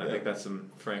Franco one. Yeah. I think that's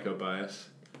some Franco bias.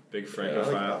 Big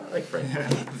Franco-phile. I like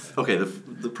Franco. Okay,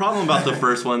 the problem about the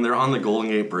first one, they're on the Golden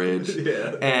Gate Bridge.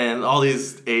 Yeah. And all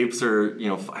these apes are,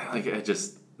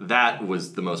 that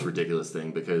was the most ridiculous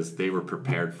thing because they were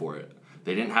prepared for it.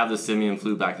 They didn't have the simian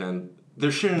flu back then. There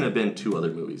shouldn't have been 2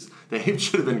 other movies. The apes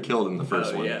should have been killed in the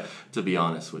first one, to be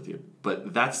honest with you.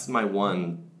 But that's my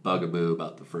one bugaboo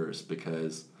about the first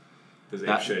because... Because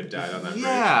they should have died on that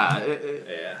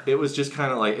bridge. It was just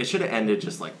kind of like... It should have ended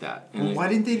just like that. Well, why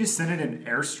didn't they just send it an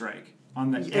airstrike?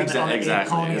 on the Exactly. ape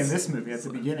colony in this movie at the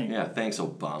beginning. Yeah, thanks,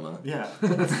 Obama. Yeah.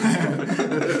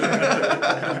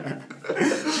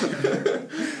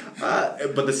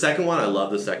 But the second one, I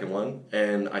love the second one,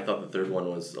 and I thought the third one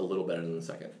was a little better than the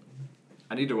second.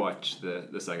 I need to watch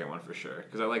the second one for sure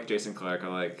because I like Jason Clarke. I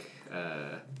like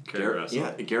Gary Russell.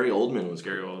 Yeah, Gary Oldman was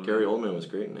Gary Oldman. Gary Oldman was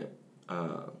great in it.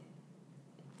 I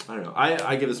don't know.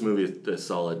 I give this movie a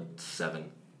solid 7.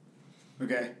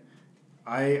 Okay.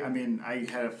 I mean, I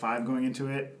had a 5 going into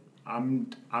it.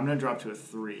 I'm gonna drop to a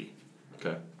 3.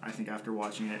 Okay. I think after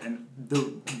watching it, and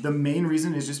the main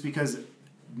reason is just because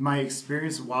my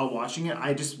experience while watching it,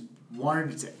 I just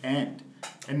wanted it to end.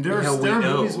 And there are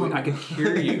movies when I can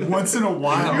hear you once in a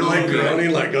while. You're like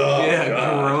groaning, like, oh, yeah,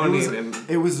 God. groaning.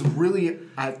 It was really,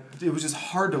 it was just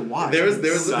hard to watch. There was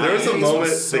a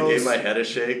moment so that gave my head a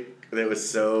shake that was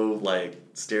so like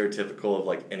stereotypical of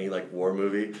like any like war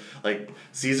movie. Like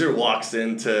Caesar walks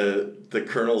into the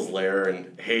Colonel's lair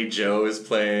and Hey Joe is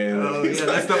playing. Oh yeah,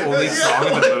 that's the only song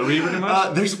in the movie pretty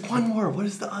much. There's one more. What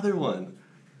is the other one?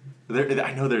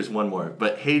 I know there's one more,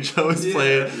 but Hey Joe is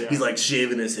playing. Yeah. He's like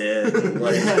shaving his head.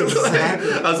 Like,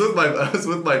 exactly. I was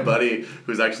with my buddy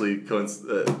who's actually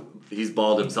he's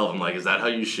bald himself. I'm like, is that how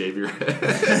you shave your head?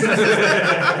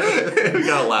 We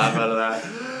got a laugh out of that.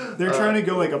 They're trying to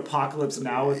go like Apocalypse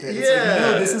Now with it. It's like,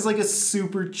 no, this is like a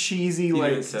super cheesy You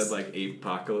like. even said like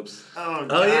Apocalypse.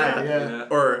 Oh yeah.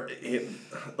 Or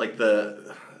like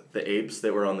the apes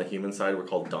that were on the human side were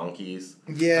called donkeys.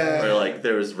 Yeah. Or like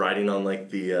there was riding on like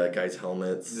the guys'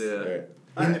 helmets. Yeah.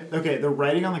 Okay, the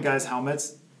writing on the guys'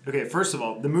 helmets. Okay, first of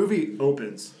all, the movie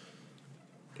opens.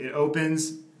 It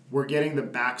opens. We're getting the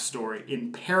backstory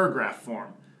in paragraph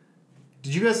form.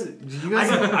 Did you guys?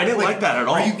 I didn't like that at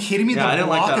all. Are you kidding me? Yeah, I The didn't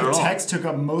like block that at of all. text took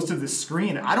up most of the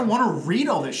screen. I don't want to read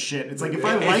all this shit. It's like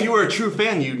If you were a true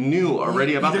fan, you knew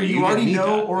already about either that. you already didn't need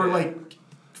know that. or like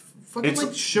fucking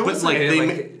like show but us like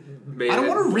it. I don't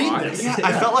want to read this. Yeah,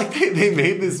 I felt like they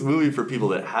made this movie for people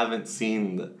that haven't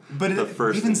seen the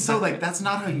first. Even and so, second. like that's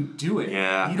not how you do it.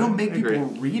 Yeah, you don't make I agree.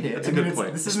 people read it. That's a good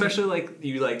point. Especially like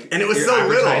you like, and it was you're so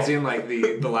little. advertising like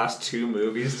the last 2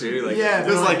 movies too. Like yeah, it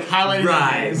was like highlighting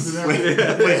Rise.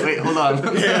 Wait, hold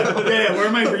on. yeah, where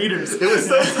are my readers? It was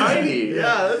so tiny.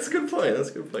 Yeah, that's a good point. That's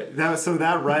a good point.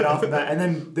 That right off the bat, and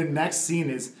then the next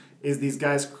scene is these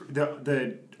guys,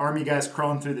 the army guys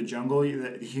crawling through the jungle,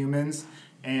 the humans.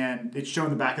 And it's showing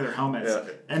the back of their helmets,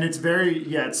 and it's very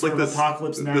it's sort like of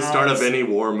Apocalypse Now. The start of any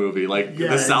war movie, like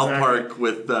the South Park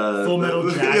with Full Metal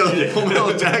Jacket. Full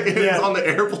Metal Jacket is on the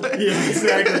airplane. Yeah,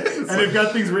 exactly. And they've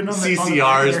got things written on the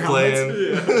CCR is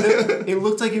playing. It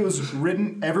looked like it was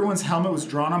written. Everyone's helmet was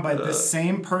drawn on by the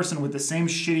same person with the same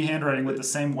shitty handwriting with the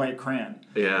same white crayon.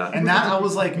 Yeah. And that I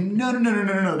was like,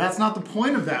 no. That's not the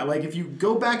point of that. Like if you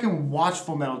go back and watch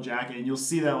Full Metal Jacket, and you'll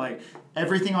see that like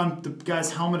everything on the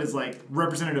guy's helmet is like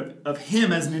representative of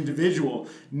him as an individual,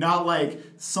 not like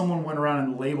someone went around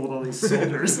and labeled all these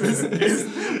soldiers.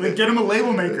 Like get him a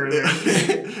label maker.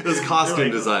 It was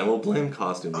costume design. We'll blame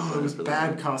costume design. It was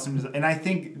bad costume design, and I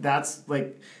think that's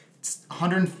like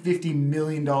 $150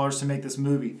 million to make this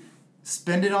movie.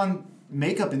 Spend it on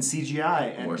makeup and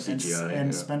CGI and more CGI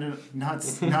and spend it not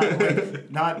CGI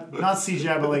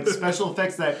but like special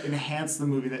effects that enhance the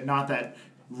movie, that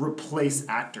replace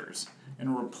actors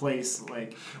and replace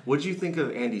like. What do you think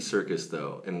of Andy Serkis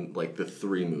though in like the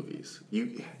 3 movies?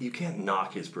 You can't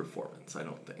knock his performance, I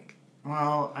don't think.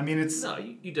 Well, I mean it's no,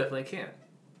 you definitely can't.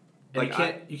 And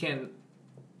like you can't.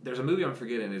 There's a movie I'm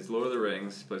forgetting. It's Lord of the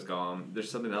Rings. He plays Gollum.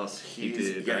 There's something else he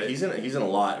did. Yeah, right? he's in a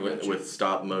lot with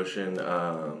stop motion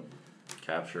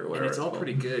capture or whatever. And it's all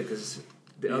pretty good because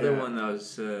the other one that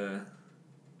was.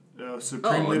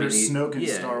 Supreme Leader Snoke in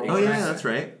Star Wars. Oh yeah, that's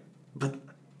right. But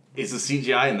is the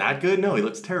CGI in that good? No, he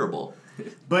looks terrible.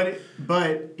 But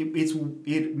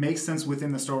it makes sense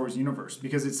within the Star Wars universe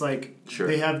because it's like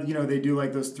they have they do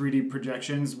like those 3D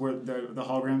projections where the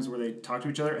holograms where they talk to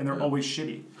each other and they're always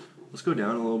shitty. Let's go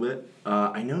down a little bit.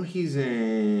 I know he's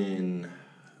in.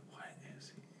 What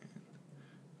is he in?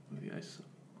 Movie I saw.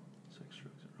 Sex,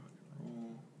 Drugs, and Rock and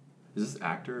Roll. Is this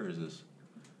actor or is this?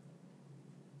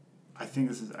 I think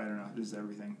this is. I don't know. This is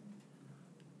everything.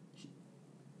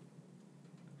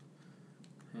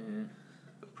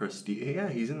 Prestige. Yeah,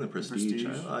 he's in the Prestige.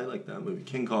 I like that movie.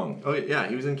 King Kong. Oh yeah,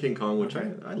 he was in King Kong, which I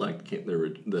liked.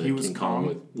 The King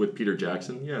Kong with Peter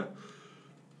Jackson. Yeah.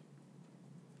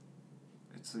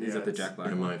 Is that the Jack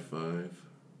Black one? MI5.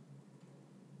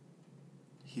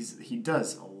 He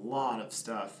does a lot of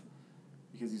stuff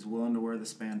because he's willing to wear the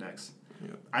spandex. Yeah.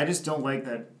 I just don't like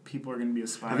that people are going to be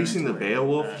aspiring. Have you seen the to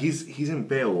Beowulf? He's in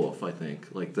Beowulf, I think.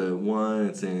 Like the one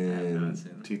it's in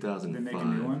 2005. They make a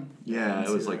new one? Yeah, it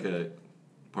was like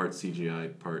part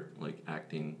CGI, part like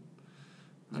acting.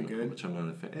 Is it good? Which I'm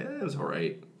not a fan. It was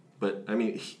alright, but I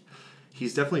mean,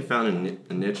 he's definitely found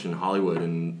a niche in Hollywood,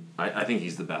 and I think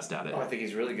he's the best at it. Oh, I think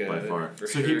he's really good by at far. it. For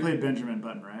So sure. he played Benjamin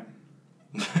Button, right?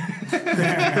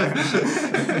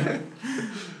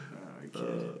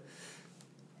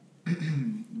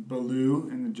 Baloo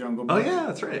in the Jungle Book. Oh yeah,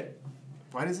 that's right.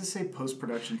 Why does it say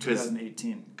post-production 'Cause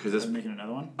 2018? it's They're making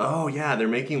another one? Oh yeah, they're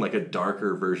making like a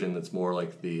darker version that's more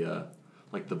like the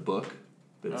book.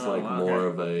 That's Oh, like wow, more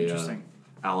okay. of a Interesting.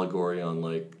 allegory on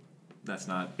like That's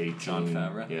not 18. Jon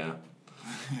Favreau. Yeah.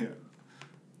 Yeah.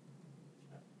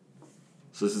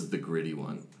 So this is the gritty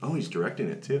one. Oh, he's directing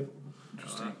it too.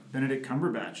 Interesting. Benedict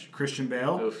Cumberbatch. Christian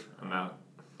Bale. Oof, I'm out.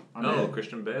 I'm Oh, in.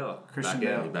 Christian Bale. Christian Back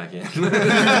Bale. in. Back in.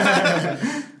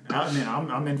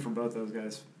 I'm in for both those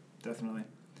guys. Definitely.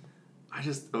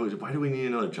 Why do we need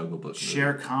another Jungle Book movie?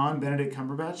 Shere Khan, Benedict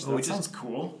Cumberbatch. Oh, That sounds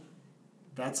cool.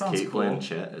 That sounds Kate cool.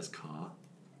 Blanchett as Ka.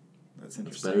 That's It's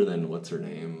interesting. better than what's her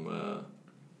name.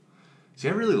 See,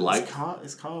 I really like.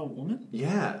 Is Ka a woman?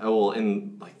 Yeah. Oh well,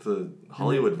 in like the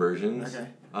Hollywood versions. Okay.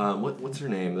 What's her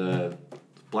name? The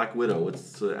Black Widow.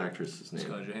 What's the actress's name?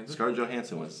 Scarlett Johansson? Scarlett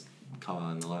Johansson was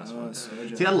Ka in the last one.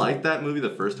 Soja. See, I liked that movie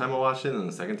the first time I watched it, and then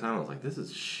the second time I was like, this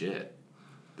is shit.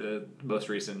 The most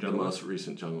recent The Jungle Book. most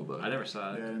recent Jungle Book. I never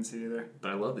saw it, Yeah, I didn't see it either. but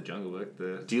I love the Jungle Book.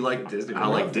 Do you like Disney I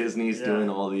one. like Disney's Yeah. doing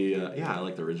all the I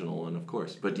like the original one, of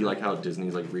course. But do you like how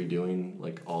Disney's like redoing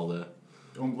like all the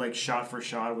Like shot for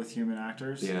shot with human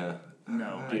actors? yeah.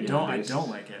 No, I Yeah, don't. I there's- don't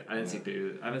like it. I didn't see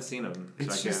the. I haven't seen them.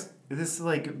 It's so I just this is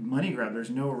like money grab. There's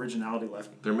no originality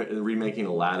left. They're remaking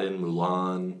Aladdin,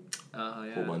 Mulan, can't. Oh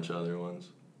yeah. a whole bunch of other ones.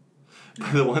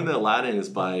 But the one that Aladdin is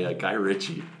by Guy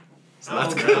Ritchie. So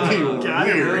that's Oh, gonna be God. Guy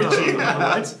weird. Ritchie.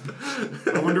 What?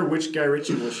 I wonder which Guy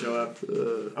Ritchie will show up.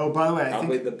 Oh, by the way, I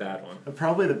Probably think the bad one.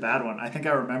 probably the bad one. I think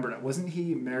I remembered it. Wasn't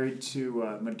he married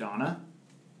to Madonna?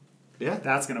 Yeah.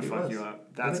 That's gonna He fuck was. you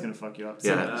up. That's gonna fuck you up.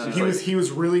 Yeah, So she's he like- was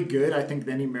really good. I think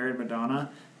then he married Madonna,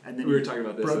 and then We were he talking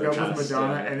about this broke in the up with past,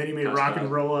 Madonna, and then he made Rock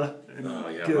and Rolla. And Oh,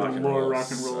 yeah, good Rock and lord, Rolla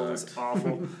Rock and Rolla was sucked.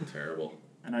 awful. Terrible.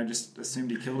 And I just assumed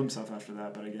he killed himself after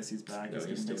that, but I guess he's back. No, He's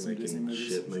he's gonna make still some Disney making movies.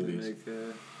 shit movies.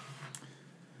 Like,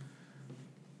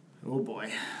 Oh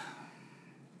boy.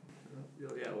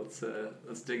 yeah,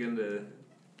 let's dig into.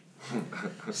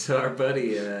 So our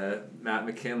buddy Matt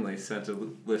McKinley sent a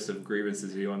list of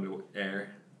grievances he wanted to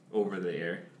air over the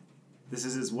air. This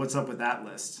is his What's Up With That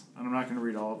list. And I'm not going to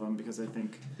read all of them because I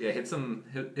think... Yeah, hit some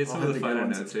I'll of hit the the good finer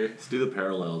ones. notes here. Let's do the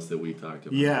parallels that we talked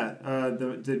about. Yeah,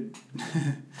 the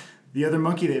the other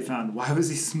monkey they found, why was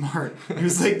he smart? He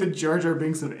was like the Jar Jar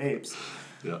Binks of apes.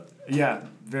 Yeah. Yeah,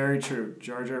 very true.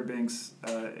 Jar Jar Binks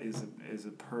is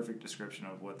a perfect description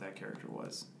of what that character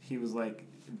was. He was like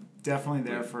definitely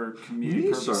there for comedic You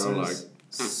purposes. sort of like-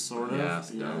 sort of. Yeah,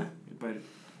 it's yeah. dumb. But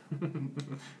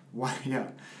why? Yeah.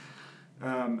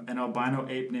 An albino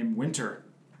ape named Winter,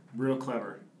 real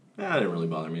clever. That didn't really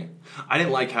bother me. I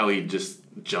didn't like how he just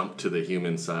jumped to the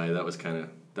human side. That was kind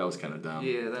of dumb.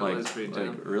 Yeah, that was pretty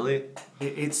dumb. Really?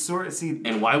 It's sort of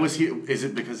And why was he? Is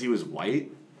it because he was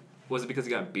white? Was it because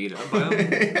he got beat up by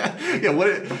him? Yeah.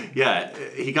 What? Yeah.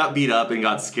 He got beat up and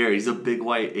got scared. He's a big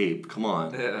white ape. Come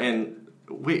on. Yeah. And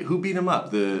wait, who beat him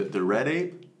up? The red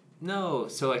ape? No,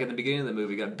 so like in the beginning of the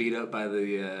movie, he got beat up by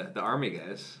the army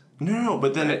guys. No.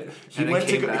 But then Right. he And then went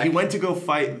to came go, back. he went to go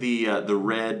fight the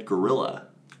red gorilla.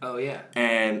 Oh yeah.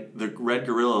 And the red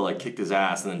gorilla like kicked his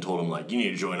ass and then told him like, you need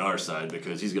to join our side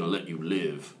because he's gonna let you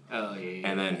live. Oh yeah.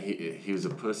 And then he was a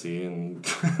pussy and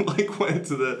like went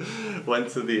to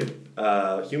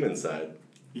the human side.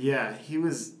 Yeah, he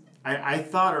was. I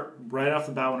thought right off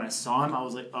the bat when I saw him, I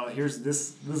was like, oh, here's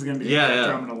this. This is gonna be the Yeah,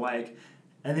 character yeah. I'm gonna like.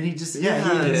 And then he just he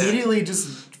Yeah. immediately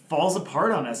just falls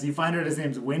apart on us. You find out his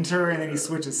name's Winter, and then he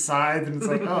switches sides, and it's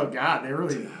like, oh god, they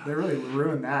really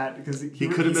ruined that because He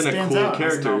could have been a stands cool out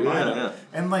as an character, yeah, albino. yeah.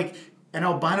 And like an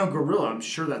albino gorilla, I'm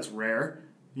sure that's rare.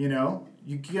 You know,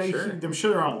 Sure. I'm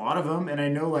sure there are a lot of them, and I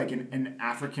know like in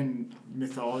African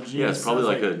mythology. Yeah, and it's probably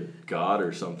stuff, like a god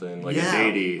or something, like a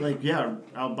deity. Like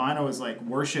albino is like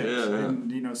worshipped Yeah.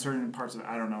 in certain parts of.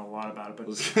 I don't know a lot about it, but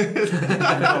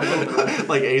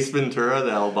like Ace Ventura,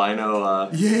 the albino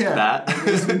bat.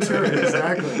 Ace Ventura,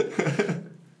 exactly.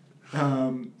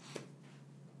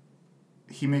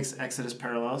 He makes Exodus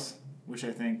parallels, which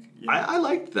I think. Yeah, I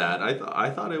liked that. I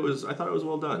thought it was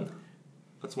well done.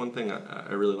 That's one thing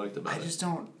I really liked about I it. just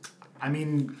don't. I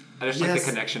mean, I just like the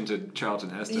connection to Charlton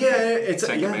Heston. Yeah, it's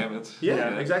Ten Commandments.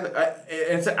 Yeah, exactly.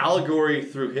 It's an allegory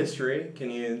through history. Can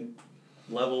you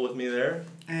level with me there?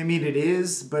 I mean, it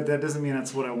is, but that doesn't mean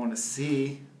that's what I want to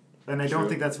see. And I don't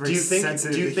think that's very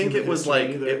sensitive. Do you to think human it was history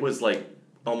like either. it was like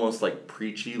almost like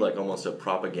preachy, like almost a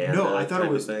propaganda. No, I thought it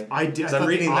was. Thing. I did. I'm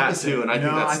reading that too, and I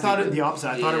think that's. I thought it the opposite.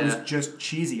 I thought it was Yeah. just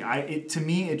cheesy. To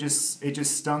me, it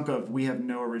just stunk of we have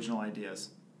no original ideas.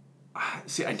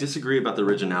 See, I disagree about the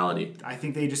originality. I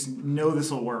think they just know this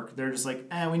will work. They're just like,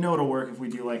 we know it'll work if we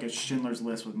do like a Schindler's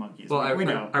List with monkeys. Well, we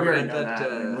know. I we already read know that,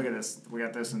 I mean, look at this. We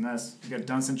got this and this. We got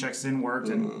Dunstan Checks In worked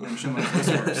and Schindler's List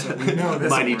worked. So we know this.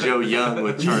 Mighty will work. Joe Young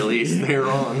with Charlize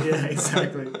Theron. Yeah,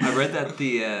 exactly. I read that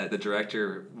the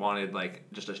director wanted like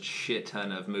just a shit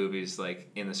ton of movies like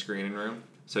in the screening room.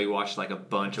 So he watched like a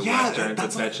bunch of westerns,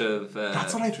 a bunch of.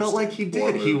 That's what I felt like he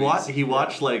did. He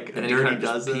watched like and then Dirty he kind of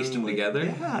just Dozen. pieced them together.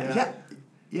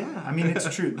 Yeah. I mean,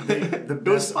 it's true. The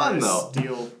best fun, artists though.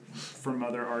 steal from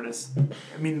other artists.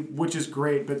 I mean, which is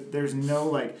great, but there's no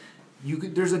like,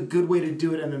 there's a good way to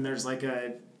do it, and then there's like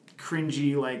a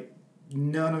cringy like,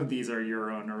 none of these are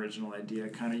your own original idea.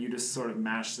 Kind of, you just sort of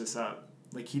mash this up.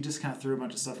 Like he just kind of threw a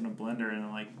bunch of stuff in a blender and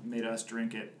like made us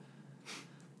drink it.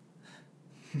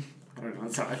 I don't know.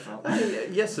 That's how I felt.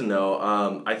 Yes and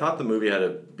no. I thought the movie had a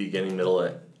beginning, middle,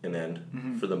 and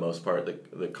end for the most part.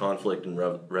 The conflict and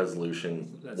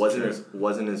resolution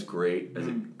wasn't as great as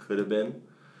it could have been.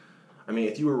 I mean,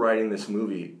 if you were writing this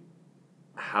movie,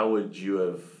 how would you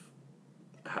have,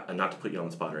 not to put you on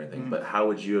the spot or anything, but how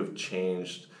would you have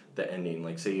changed the ending?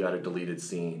 Like, say you had a deleted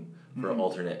scene for an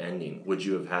alternate ending. Would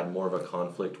you have had more of a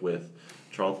conflict with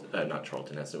not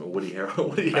Charlton Heston, Woody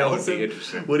Harrelson?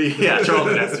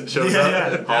 Charlton Heston shows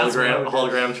up.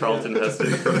 Hologram Charlton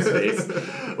Heston from space.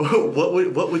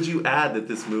 What would you add that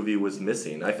this movie was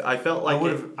missing? I felt like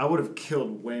I would have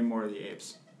killed way more of the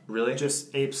apes. Really?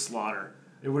 Just ape slaughter.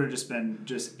 It would have just been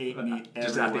ape meat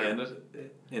just everywhere. at the end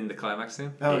in the climax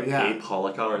scene. Ape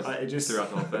holocaust. Throughout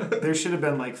the whole thing. There should have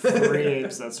been like 3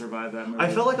 apes that survived that movie.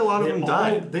 I felt like a lot of them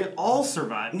died. They all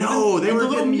survived. No, they were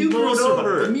getting run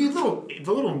over.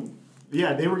 The little,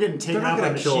 they were getting taken out by They're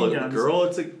not machine gonna kill a guns. girl.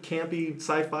 It's a campy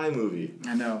sci-fi movie.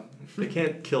 I know. They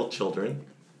can't kill children.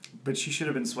 But she should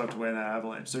have been swept away in that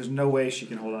avalanche. There's no way she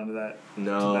can hold on to that.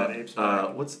 No. To that ape's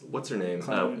back. What's her name?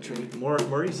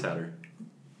 Maurice had her.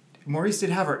 Maurice did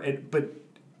have her, but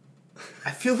I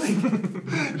feel like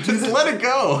Just let it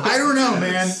go. I don't know,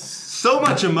 man. So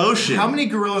much emotion. How many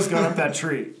gorillas got up that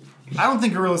tree? I don't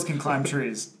think gorillas can climb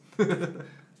trees.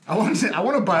 I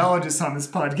want a biologist on this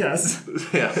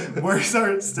podcast. Yeah. Where's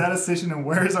our statistician and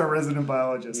where's our resident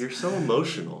biologist? You're so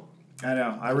emotional. I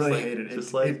know. I really hated it.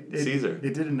 Just like Caesar.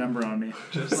 It did a number on me.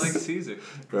 Just like Caesar.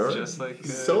 Right. Just like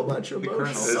so much the emotion.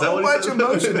 Colonel. Is that So what much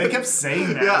emotion. They kept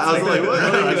saying that. Yeah, I was like, what?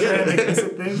 Really I get trying to it. make this a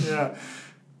thing. Yeah.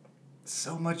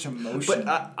 So much emotion.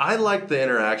 But I liked the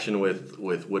interaction with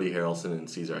Woody Harrelson and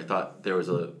Caesar. I thought there was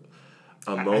a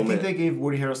moment. I think they gave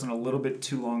Woody Harrelson a little bit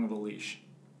too long of a leash.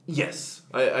 Yes,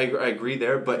 I agree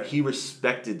there. But he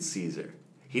respected Caesar.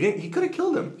 He didn't. He could have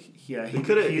killed him. Yeah, he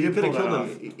could have pull killed that him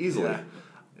off. easily.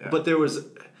 Yeah. But there was,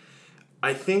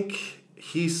 I think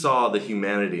he saw the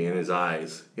humanity in his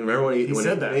eyes. You remember when he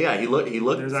said that? Yeah, he looked.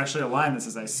 There's actually a line that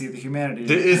says, "I see the humanity."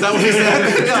 Is that what he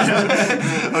said?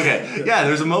 Yeah. Okay. Yeah,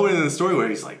 there's a moment in the story where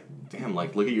he's like, "Damn,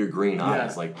 like look at your green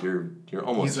eyes. Like you're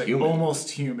almost He's like human."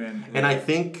 almost human. And I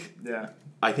think Yeah.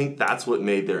 I think that's what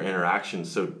made their interaction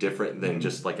so different than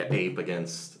just like an ape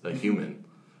against a human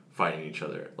fighting each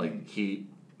other. Like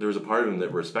there was a part of him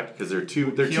that respected because they're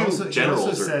two generals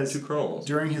or two colonels.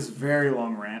 During his very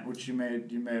long rant, which you may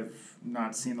have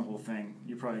not seen the whole thing.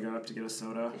 You probably got up to get a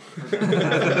soda.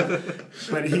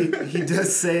 But he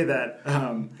does say that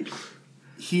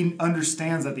he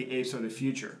understands that the apes are the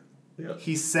future. Yeah.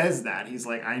 He says that. He's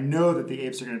like, I know that the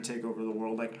apes are going to take over the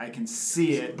world. Like, I can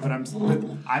see it, but I'm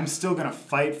still going to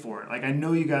fight for it. Like, I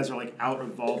know you guys are, like,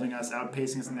 out-evolving us,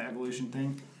 outpacing us in the evolution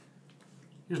thing.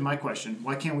 Here's my question.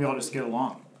 Why can't we all just get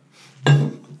along?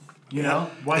 You know?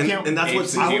 Why can't... And that's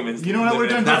apes what and humans you know what I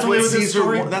would have done That's differently what with this Caesar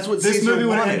story? That's what this Caesar movie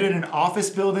would have wanted. ended in an office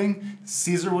building.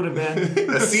 Caesar would have been... A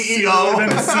CEO. Caesar would have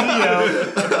been the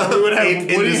CEO. We would have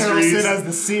Ape Woody Industries. Harrelson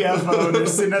as the CFO. And they're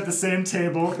sitting at the same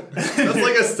table. That's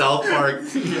like a South Park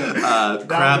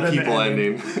crab been the people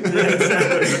ending. ending. Yeah,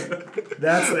 exactly.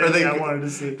 That's the ending I wanted to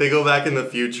see. They go back in the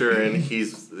future and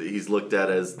he's looked at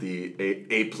as the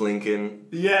Ape Lincoln.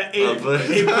 Yeah,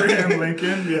 Abraham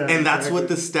Lincoln. Yeah, And that's what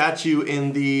the statue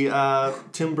in the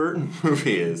Tim Burton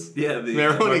movie is. Yeah,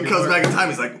 remember when he comes back in time,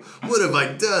 he's like, "What have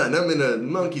I done? I'm in a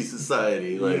monkey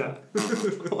society." Like, Yeah.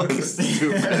 like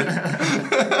stupid.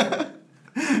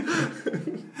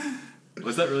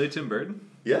 Was that really Tim Burton?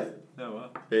 Yeah, Oh wow.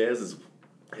 he has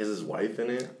his wife in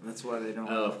it. That's why they don't.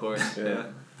 Oh, of course. Yeah.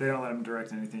 They don't let him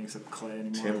direct anything except Clay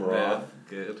anymore. Tim Yeah. Roth.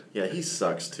 Good. Yeah, he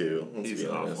sucks too. Let's He's be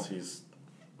honest. awful.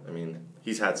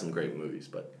 He's had some great movies,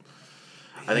 but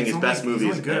I think his best movie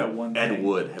is good at one Ed thing.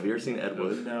 Wood. Have you ever seen Ed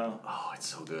Wood? No. Oh, it's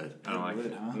so good. I don't Ed Wood,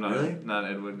 it. huh? I'm not, Really? not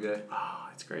an Ed Wood guy. Oh,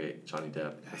 it's great. Johnny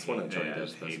Depp. It's one of Johnny I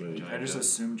Depp's just best hate movies. Johnny I just Depp.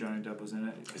 assumed Johnny Depp was in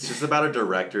it. It's just about a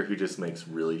director who just makes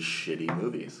really shitty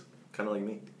movies. Kind of like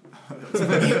me.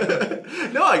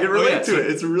 No, I can relate to it.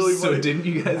 It's really So funny. didn't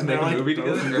you guys And make a they're like movie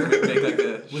both- together? Or make like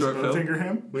a Was short film? Bowfinger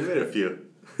him? We made a few.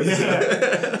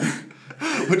 Yeah.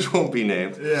 Which won't be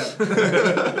named.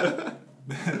 Yeah.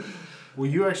 Well,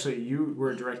 you were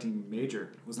a directing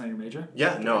major. Wasn't that your major?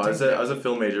 Yeah, no, I was a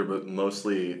film major, but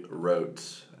mostly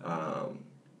wrote.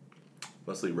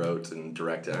 Mostly wrote and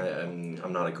directed.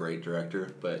 I'm not a great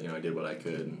director, but I did what I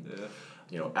could.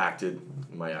 And, acted.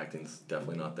 My acting's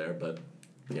definitely not there, but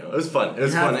it was fun. It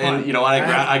was fun. And when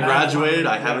I graduated,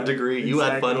 I have a degree. You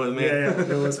had fun with me. Yeah, it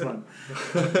was fun.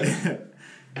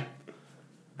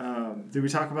 Did we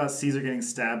talk about Caesar getting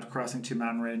stabbed crossing 2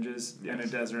 mountain ranges in a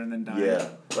desert and then dying? Yeah,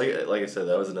 like I said,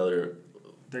 that was another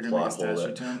They're gonna make a plot hole.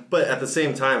 statue to him. But at the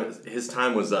same time, his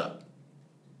time was up.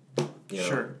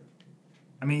 Sure.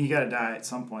 I mean, you gotta die at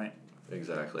some point.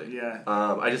 Exactly. Yeah.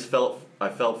 I felt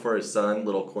for his son,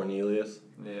 little Cornelius.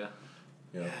 Yeah.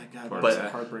 Yeah, God, But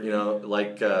that's heartbreaking.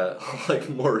 like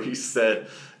Maurice said,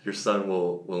 your son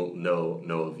will know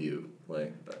of you.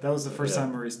 That was the first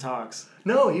time Maurice talks.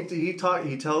 No, he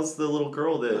tells the little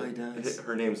girl that he does.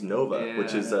 her name's Nova, Yeah.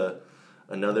 which is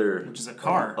another Which is a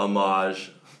car.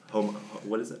 Homage.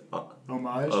 What is it?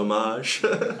 Homage. Homage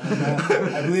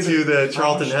I believe to it's the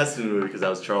Charlton French. Heston movie, because that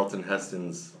was Charlton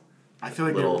Heston's I feel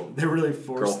like little they're really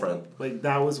forced. girlfriend. Like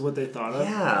that was what they thought of.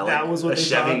 Yeah, that like was what a they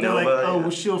Chevy thought. They're like, Nova, oh, yeah. well,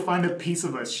 she'll find a piece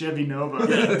of a Chevy Nova.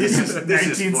 This is for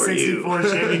 1964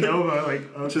 Chevy Nova. Like,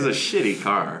 okay. Which is a shitty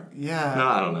car. Yeah. No,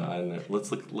 I don't know. I don't know.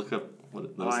 Let's look up what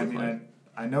it looks like.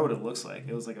 I know what it looks like.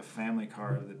 It was like a family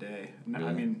car of the day. No, I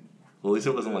Yeah. mean, Well, at least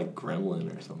it wasn't like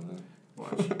Gremlin or something.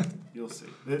 watch. You'll see.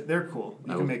 They're cool.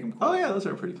 You can make them cool. Oh yeah, those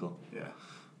are pretty cool. Yeah.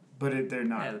 But they're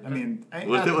not. Yeah, I mean,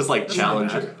 What if it was like doesn't really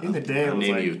Challenger? matter. In the day, it I'll was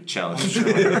name like, you Challenger.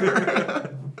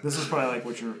 this was probably like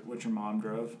what your mom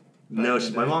drove. back No, in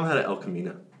the my day. mom had an El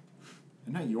Camino.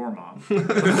 Not your mom.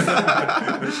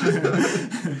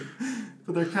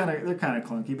 But they're kind of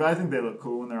clunky. But I think they look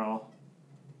cool when they're all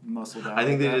muscled out. I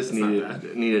think they like that. just It's not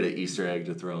bad. needed an Easter egg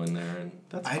to throw in there, and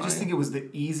that's I fine. just think it was the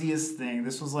easiest thing.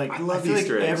 This was like I love feel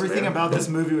Easter like eggs, everything man. about this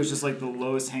movie was just like the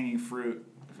lowest hanging fruit.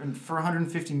 And for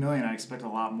 150 million, I expect a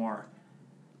lot more.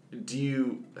 Do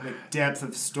you Like depth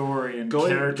of story and going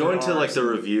character to like arcs the and-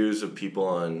 reviews of people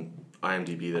on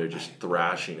IMDb that are just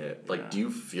thrashing it? Like, Yeah. do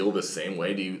you feel the same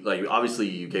way? Do you like? Obviously,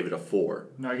 you gave it a 4.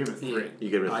 No, I give it 3. Yeah. You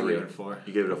gave it a 3. I gave it a 4.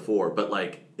 You gave it a 4, but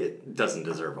like it doesn't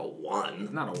deserve a 1.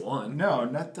 Not a 1. No,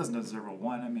 that doesn't deserve a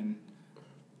 1. I mean,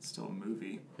 it's still a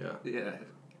movie. Yeah. Yeah.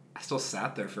 I still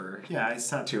sat there for... Yeah, I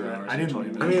sat 2 through it. hours I and didn't. 20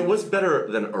 I minutes. mean, what's better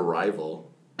than Arrival?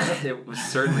 It was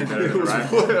certainly better than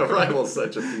Arrival. Arrival's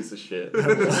such a piece of shit.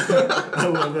 I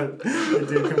love it. It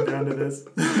did come down to this.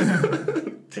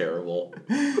 Terrible.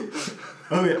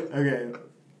 Okay.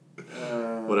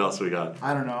 What else we got?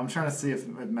 I don't know. I'm trying to see if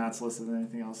Matt's list has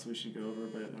anything else we should go over,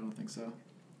 but I don't think so.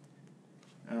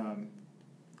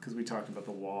 Because we talked about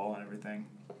the wall and everything.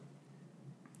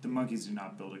 The monkeys do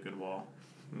not build a good wall.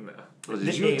 No. Well, The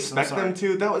did you apes, I'm expect sorry. them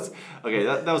to? That was okay.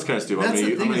 That was kind of stupid. That's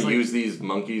the I'm thing gonna is, like- use these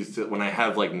monkeys to when I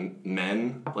have like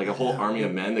men, like a whole army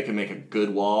of men that can make a good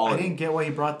wall. I and- didn't get why he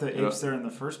brought the Yeah. apes there in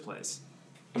the first place.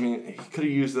 I mean, he could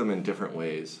have used them in different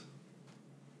ways.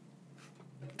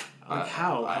 Like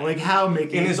how? Like how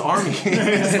making In his army.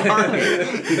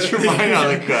 Get your mind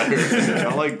out of the gutter.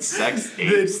 Don't like sex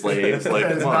ape slaves. Like,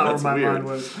 that is come on, not that's where my weird. mind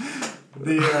was.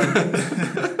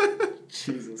 The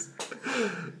Jesus.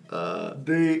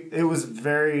 It was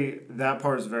that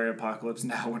part is very Apocalypse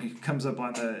Now when he comes up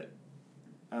on the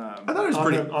I thought it was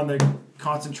pretty. on the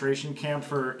concentration camp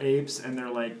for apes and they're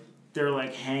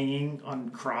like hanging on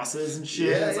crosses and shit.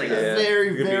 Yeah, It's like yeah.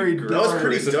 very, very dark. That was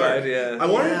pretty dark. Yeah. I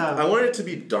wanted it to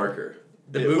be darker.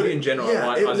 The movie in general, yeah,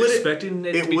 I was expecting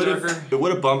it to be darker. It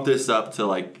would have bumped this up to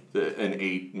like an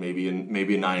 8, maybe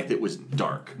a 9 if it was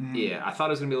dark. Yeah, I thought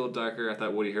it was gonna be a little darker. I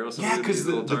thought Woody Harrelson was Yeah, gonna be a because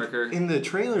little darker. in the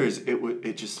trailers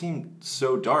it just seemed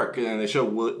so dark, and they show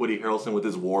Woody Harrelson with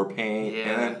his war paint,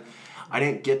 Yeah. and I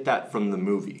didn't get that from the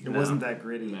movie. It wasn't that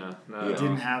gritty. No, It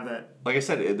didn't have that. Like I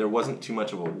said, there wasn't too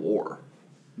much of a war.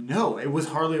 No, it was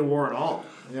hardly a war at all.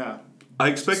 Yeah. I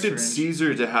expected Strange.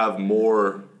 Caesar to have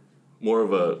more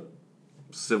of a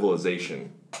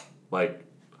civilization, like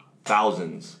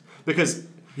thousands, because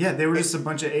Yeah, they were just a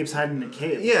bunch of apes hiding in a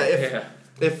cave.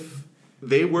 if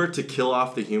they were to kill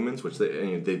off the humans, which they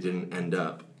didn't end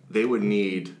up, they would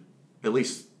need at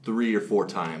least 3 or 4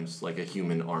 times like a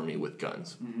human army with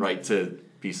guns, right, to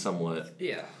be somewhat.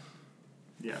 Yeah.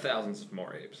 Yeah. Thousands of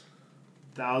more apes.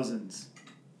 Thousands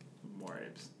more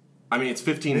apes. I mean, it's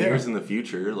 15 years in the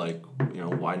future. Like,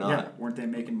 why not? Yeah, weren't they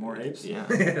making more apes? Yeah.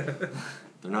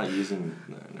 They're not using...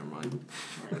 never mind.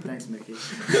 All right, thanks, Mickey.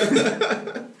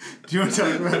 Do you want to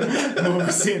talk about what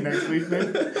we're seeing next week,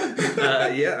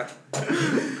 man? Yeah.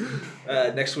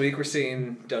 Next week we're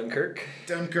seeing Dunkirk.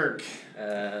 Dunkirk.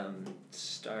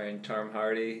 Starring Tom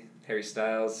Hardy, Harry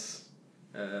Styles,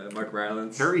 Mark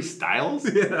Rylance. Harry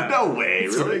Styles? Yeah. No way,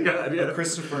 really? God, A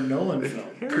Christopher Nolan film.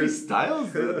 Harry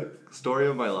Styles? The story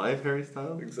of my life, Harry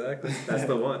Styles? Exactly. That's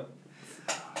the one.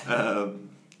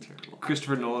 Terrible.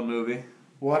 Christopher Nolan movie.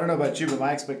 Well, I don't know about you, but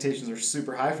my expectations are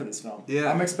super high for this film.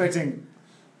 Yeah. I'm expecting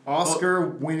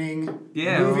Oscar-winning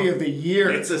movie of the year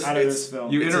out of this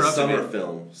film. You It's interrupted a summer me.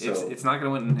 film. So It's not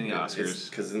going to win any Oscars.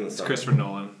 Because in the It's summer. Christopher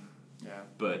Nolan. Yeah,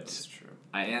 But that's true.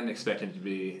 I am expecting it to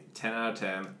be 10 out of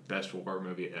 10 best war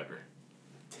movie ever.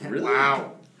 Really?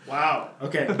 Wow.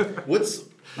 Okay. What's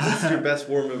your best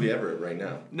war movie ever right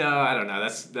now? No, I don't know.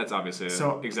 That's obviously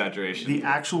So, an exaggeration. The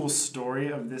actual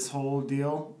story of this whole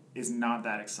deal is not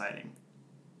that exciting.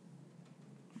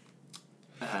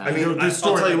 I mean, the I'll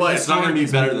story- tell you what, the it's not going to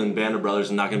story be better than Band of Brothers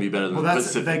and not going to be better than Well, that's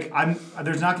Pacific. like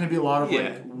there's not going to be a lot of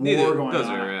Yeah, war neither- going those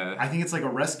on. are, I think it's like a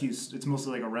rescue. It's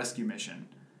mostly like a rescue mission.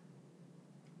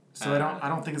 So I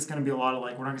don't think it's going to be a lot of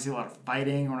like we're not going to see a lot of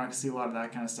fighting. We're not going to see a lot of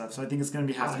that kind of stuff. So I think it's going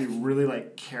to have to be really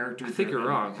like character. I think you're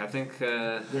wrong. I think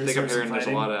I'm some hearing there's a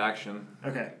fighting? lot of action.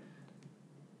 Okay.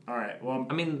 All right. Well,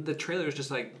 I mean, the trailer is just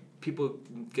like people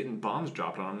getting bombs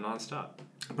dropped on them nonstop.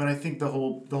 but I think the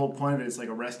whole point of it is like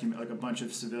a rescue, like a bunch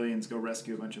of civilians go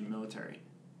rescue a bunch of military.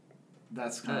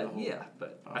 That's kind of the whole. Yeah,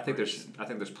 but I think there's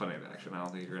plenty of action. I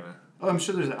don't think you're gonna. Oh, I'm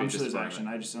sure there's disappointed. action.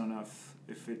 I just don't know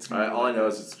if it's. Gonna be All I like know a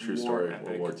is it's a true war story,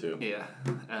 epic. World War II. Yeah.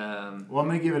 Well, I'm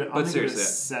gonna give it. I'm gonna give it a seriously,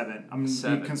 7. I'm gonna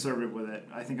 7. be conservative with it.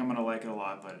 I think I'm gonna like it a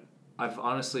lot, but I've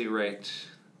honestly ranked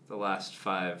the last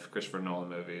 5 Christopher Nolan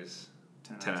movies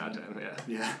 10 out of 10. Yeah.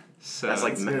 Yeah. So That's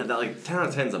like, good. 10 out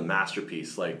of 10 is a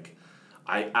masterpiece. Like,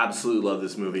 I absolutely love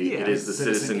this movie. Yeah. It is the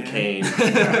Citizen Citizen Kane.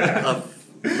 Kane of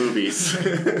movies.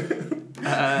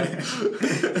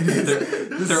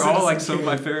 they're all like some of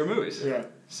my favorite movies. Yeah.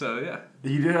 So yeah.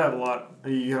 You did have a lot.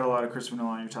 You had a lot of Christopher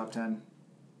Nolan in your top 10.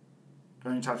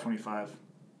 Or in your top 25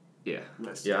 Yeah.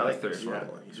 list. Yeah, I like Third. Christopher Yeah.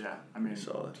 Nolan. He's Yeah. I mean,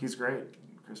 solid. he's great.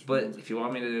 Christopher But Nolan's- if you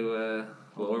want me to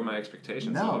lower my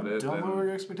expectations a no, little bit, don't then lower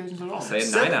your expectations at all. I'll say a 9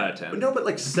 7 out of 10. No, but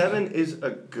like 7 is a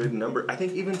good number. I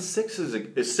think even 6 is a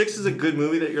good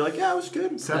movie that you're like, yeah, it was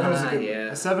good. 7 is a good.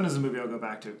 Yeah. 7 is a movie I'll go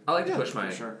back to. I like to Yeah, push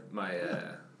for sure. my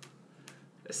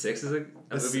a 6 is a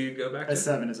movie you'd go back to. A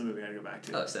 7 is a movie I'd go back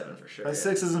to. Oh, 7 for sure. A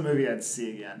 6 is a movie I'd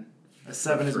see again. A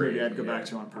 7 is a movie free, I'd go yeah. back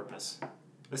to on purpose.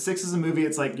 A 6 is a movie.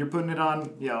 It's like you're putting it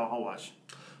on. Yeah, I'll watch.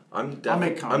 I'm make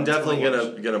definitely comments,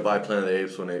 I'll gonna buy Planet of the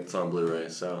Apes when it's on Blu-ray.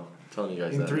 So I'm telling you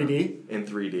guys In that 3D? now. In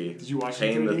 3D. Did you watch it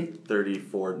Paying in 3D? the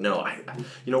 34. No,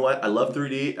 you know what? I love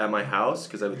 3D at my house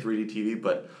because I have a 3D TV,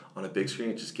 but on a big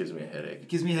screen it just gives me a headache. It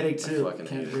gives me a headache too. fucking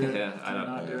Can't hate do it. Yeah, I don't-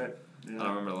 Cannot do it. I don't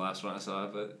remember the last one I saw,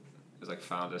 but it was like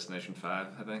Final Destination 5,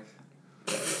 I think.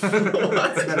 Is that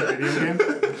a video game?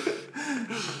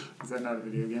 Is that not a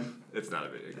video game? It's not a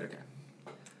video game. Okay.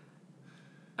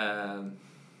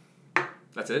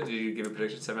 That's it? Did you give a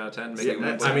prediction 7 out of 10? Yeah,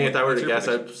 I mean, if I were what's to your guess,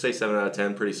 prediction? I'd say 7 out of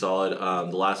 10. Pretty solid.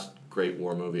 The last great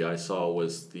war movie I saw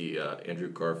was the Andrew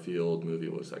Garfield movie.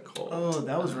 What was that called? Oh,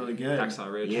 that was really good.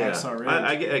 Hacksaw Ridge. Yeah, Hacksaw Ridge.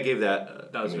 I gave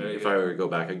that. That was very if good. I were to go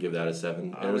back, I'd give that a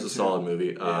 7. I And it was would a too. solid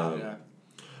movie. Yeah.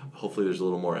 Hopefully, there's a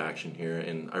little more action here,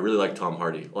 and I really like Tom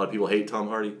Hardy. A lot of people hate Tom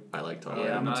Hardy. I like Tom Yeah,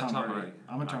 Hardy. I'm a not Tom Tom Hardy. Hardy.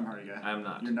 I'm a Tom Hardy guy. I'm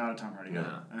not. You're not a Tom Hardy guy.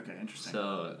 No. Okay, interesting.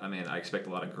 So, I mean, I expect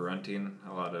a lot of grunting,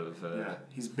 a lot of... yeah,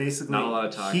 he's basically not a lot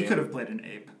of He talking. could have played an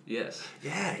ape. Yes.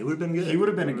 Yeah, it would have been good. He would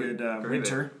have been a Great. good Great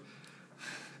winter.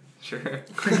 Sure.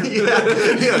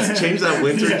 yeah, change that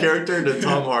winter Yeah. character to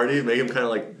Tom Hardy, make him kind of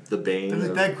like the Bane. That,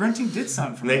 of- that grunting did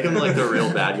sound familiar. make him like the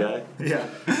real bad guy. Yeah,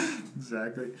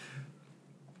 exactly.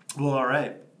 Well, all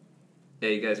right. Yeah,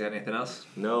 you guys got anything else?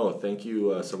 No, thank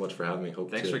you so much for having me.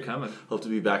 Thanks for coming. Hope to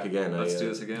be back again. Let's do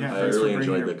this again. Yeah, I thanks for really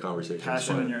bringing enjoyed your the conversation.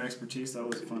 Passion and Fun. your expertise. That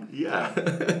was fun.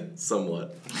 Yeah,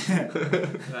 somewhat.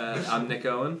 I'm Nick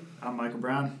Owen. I'm Michael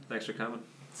Brown. Thanks for coming.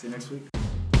 See you next week.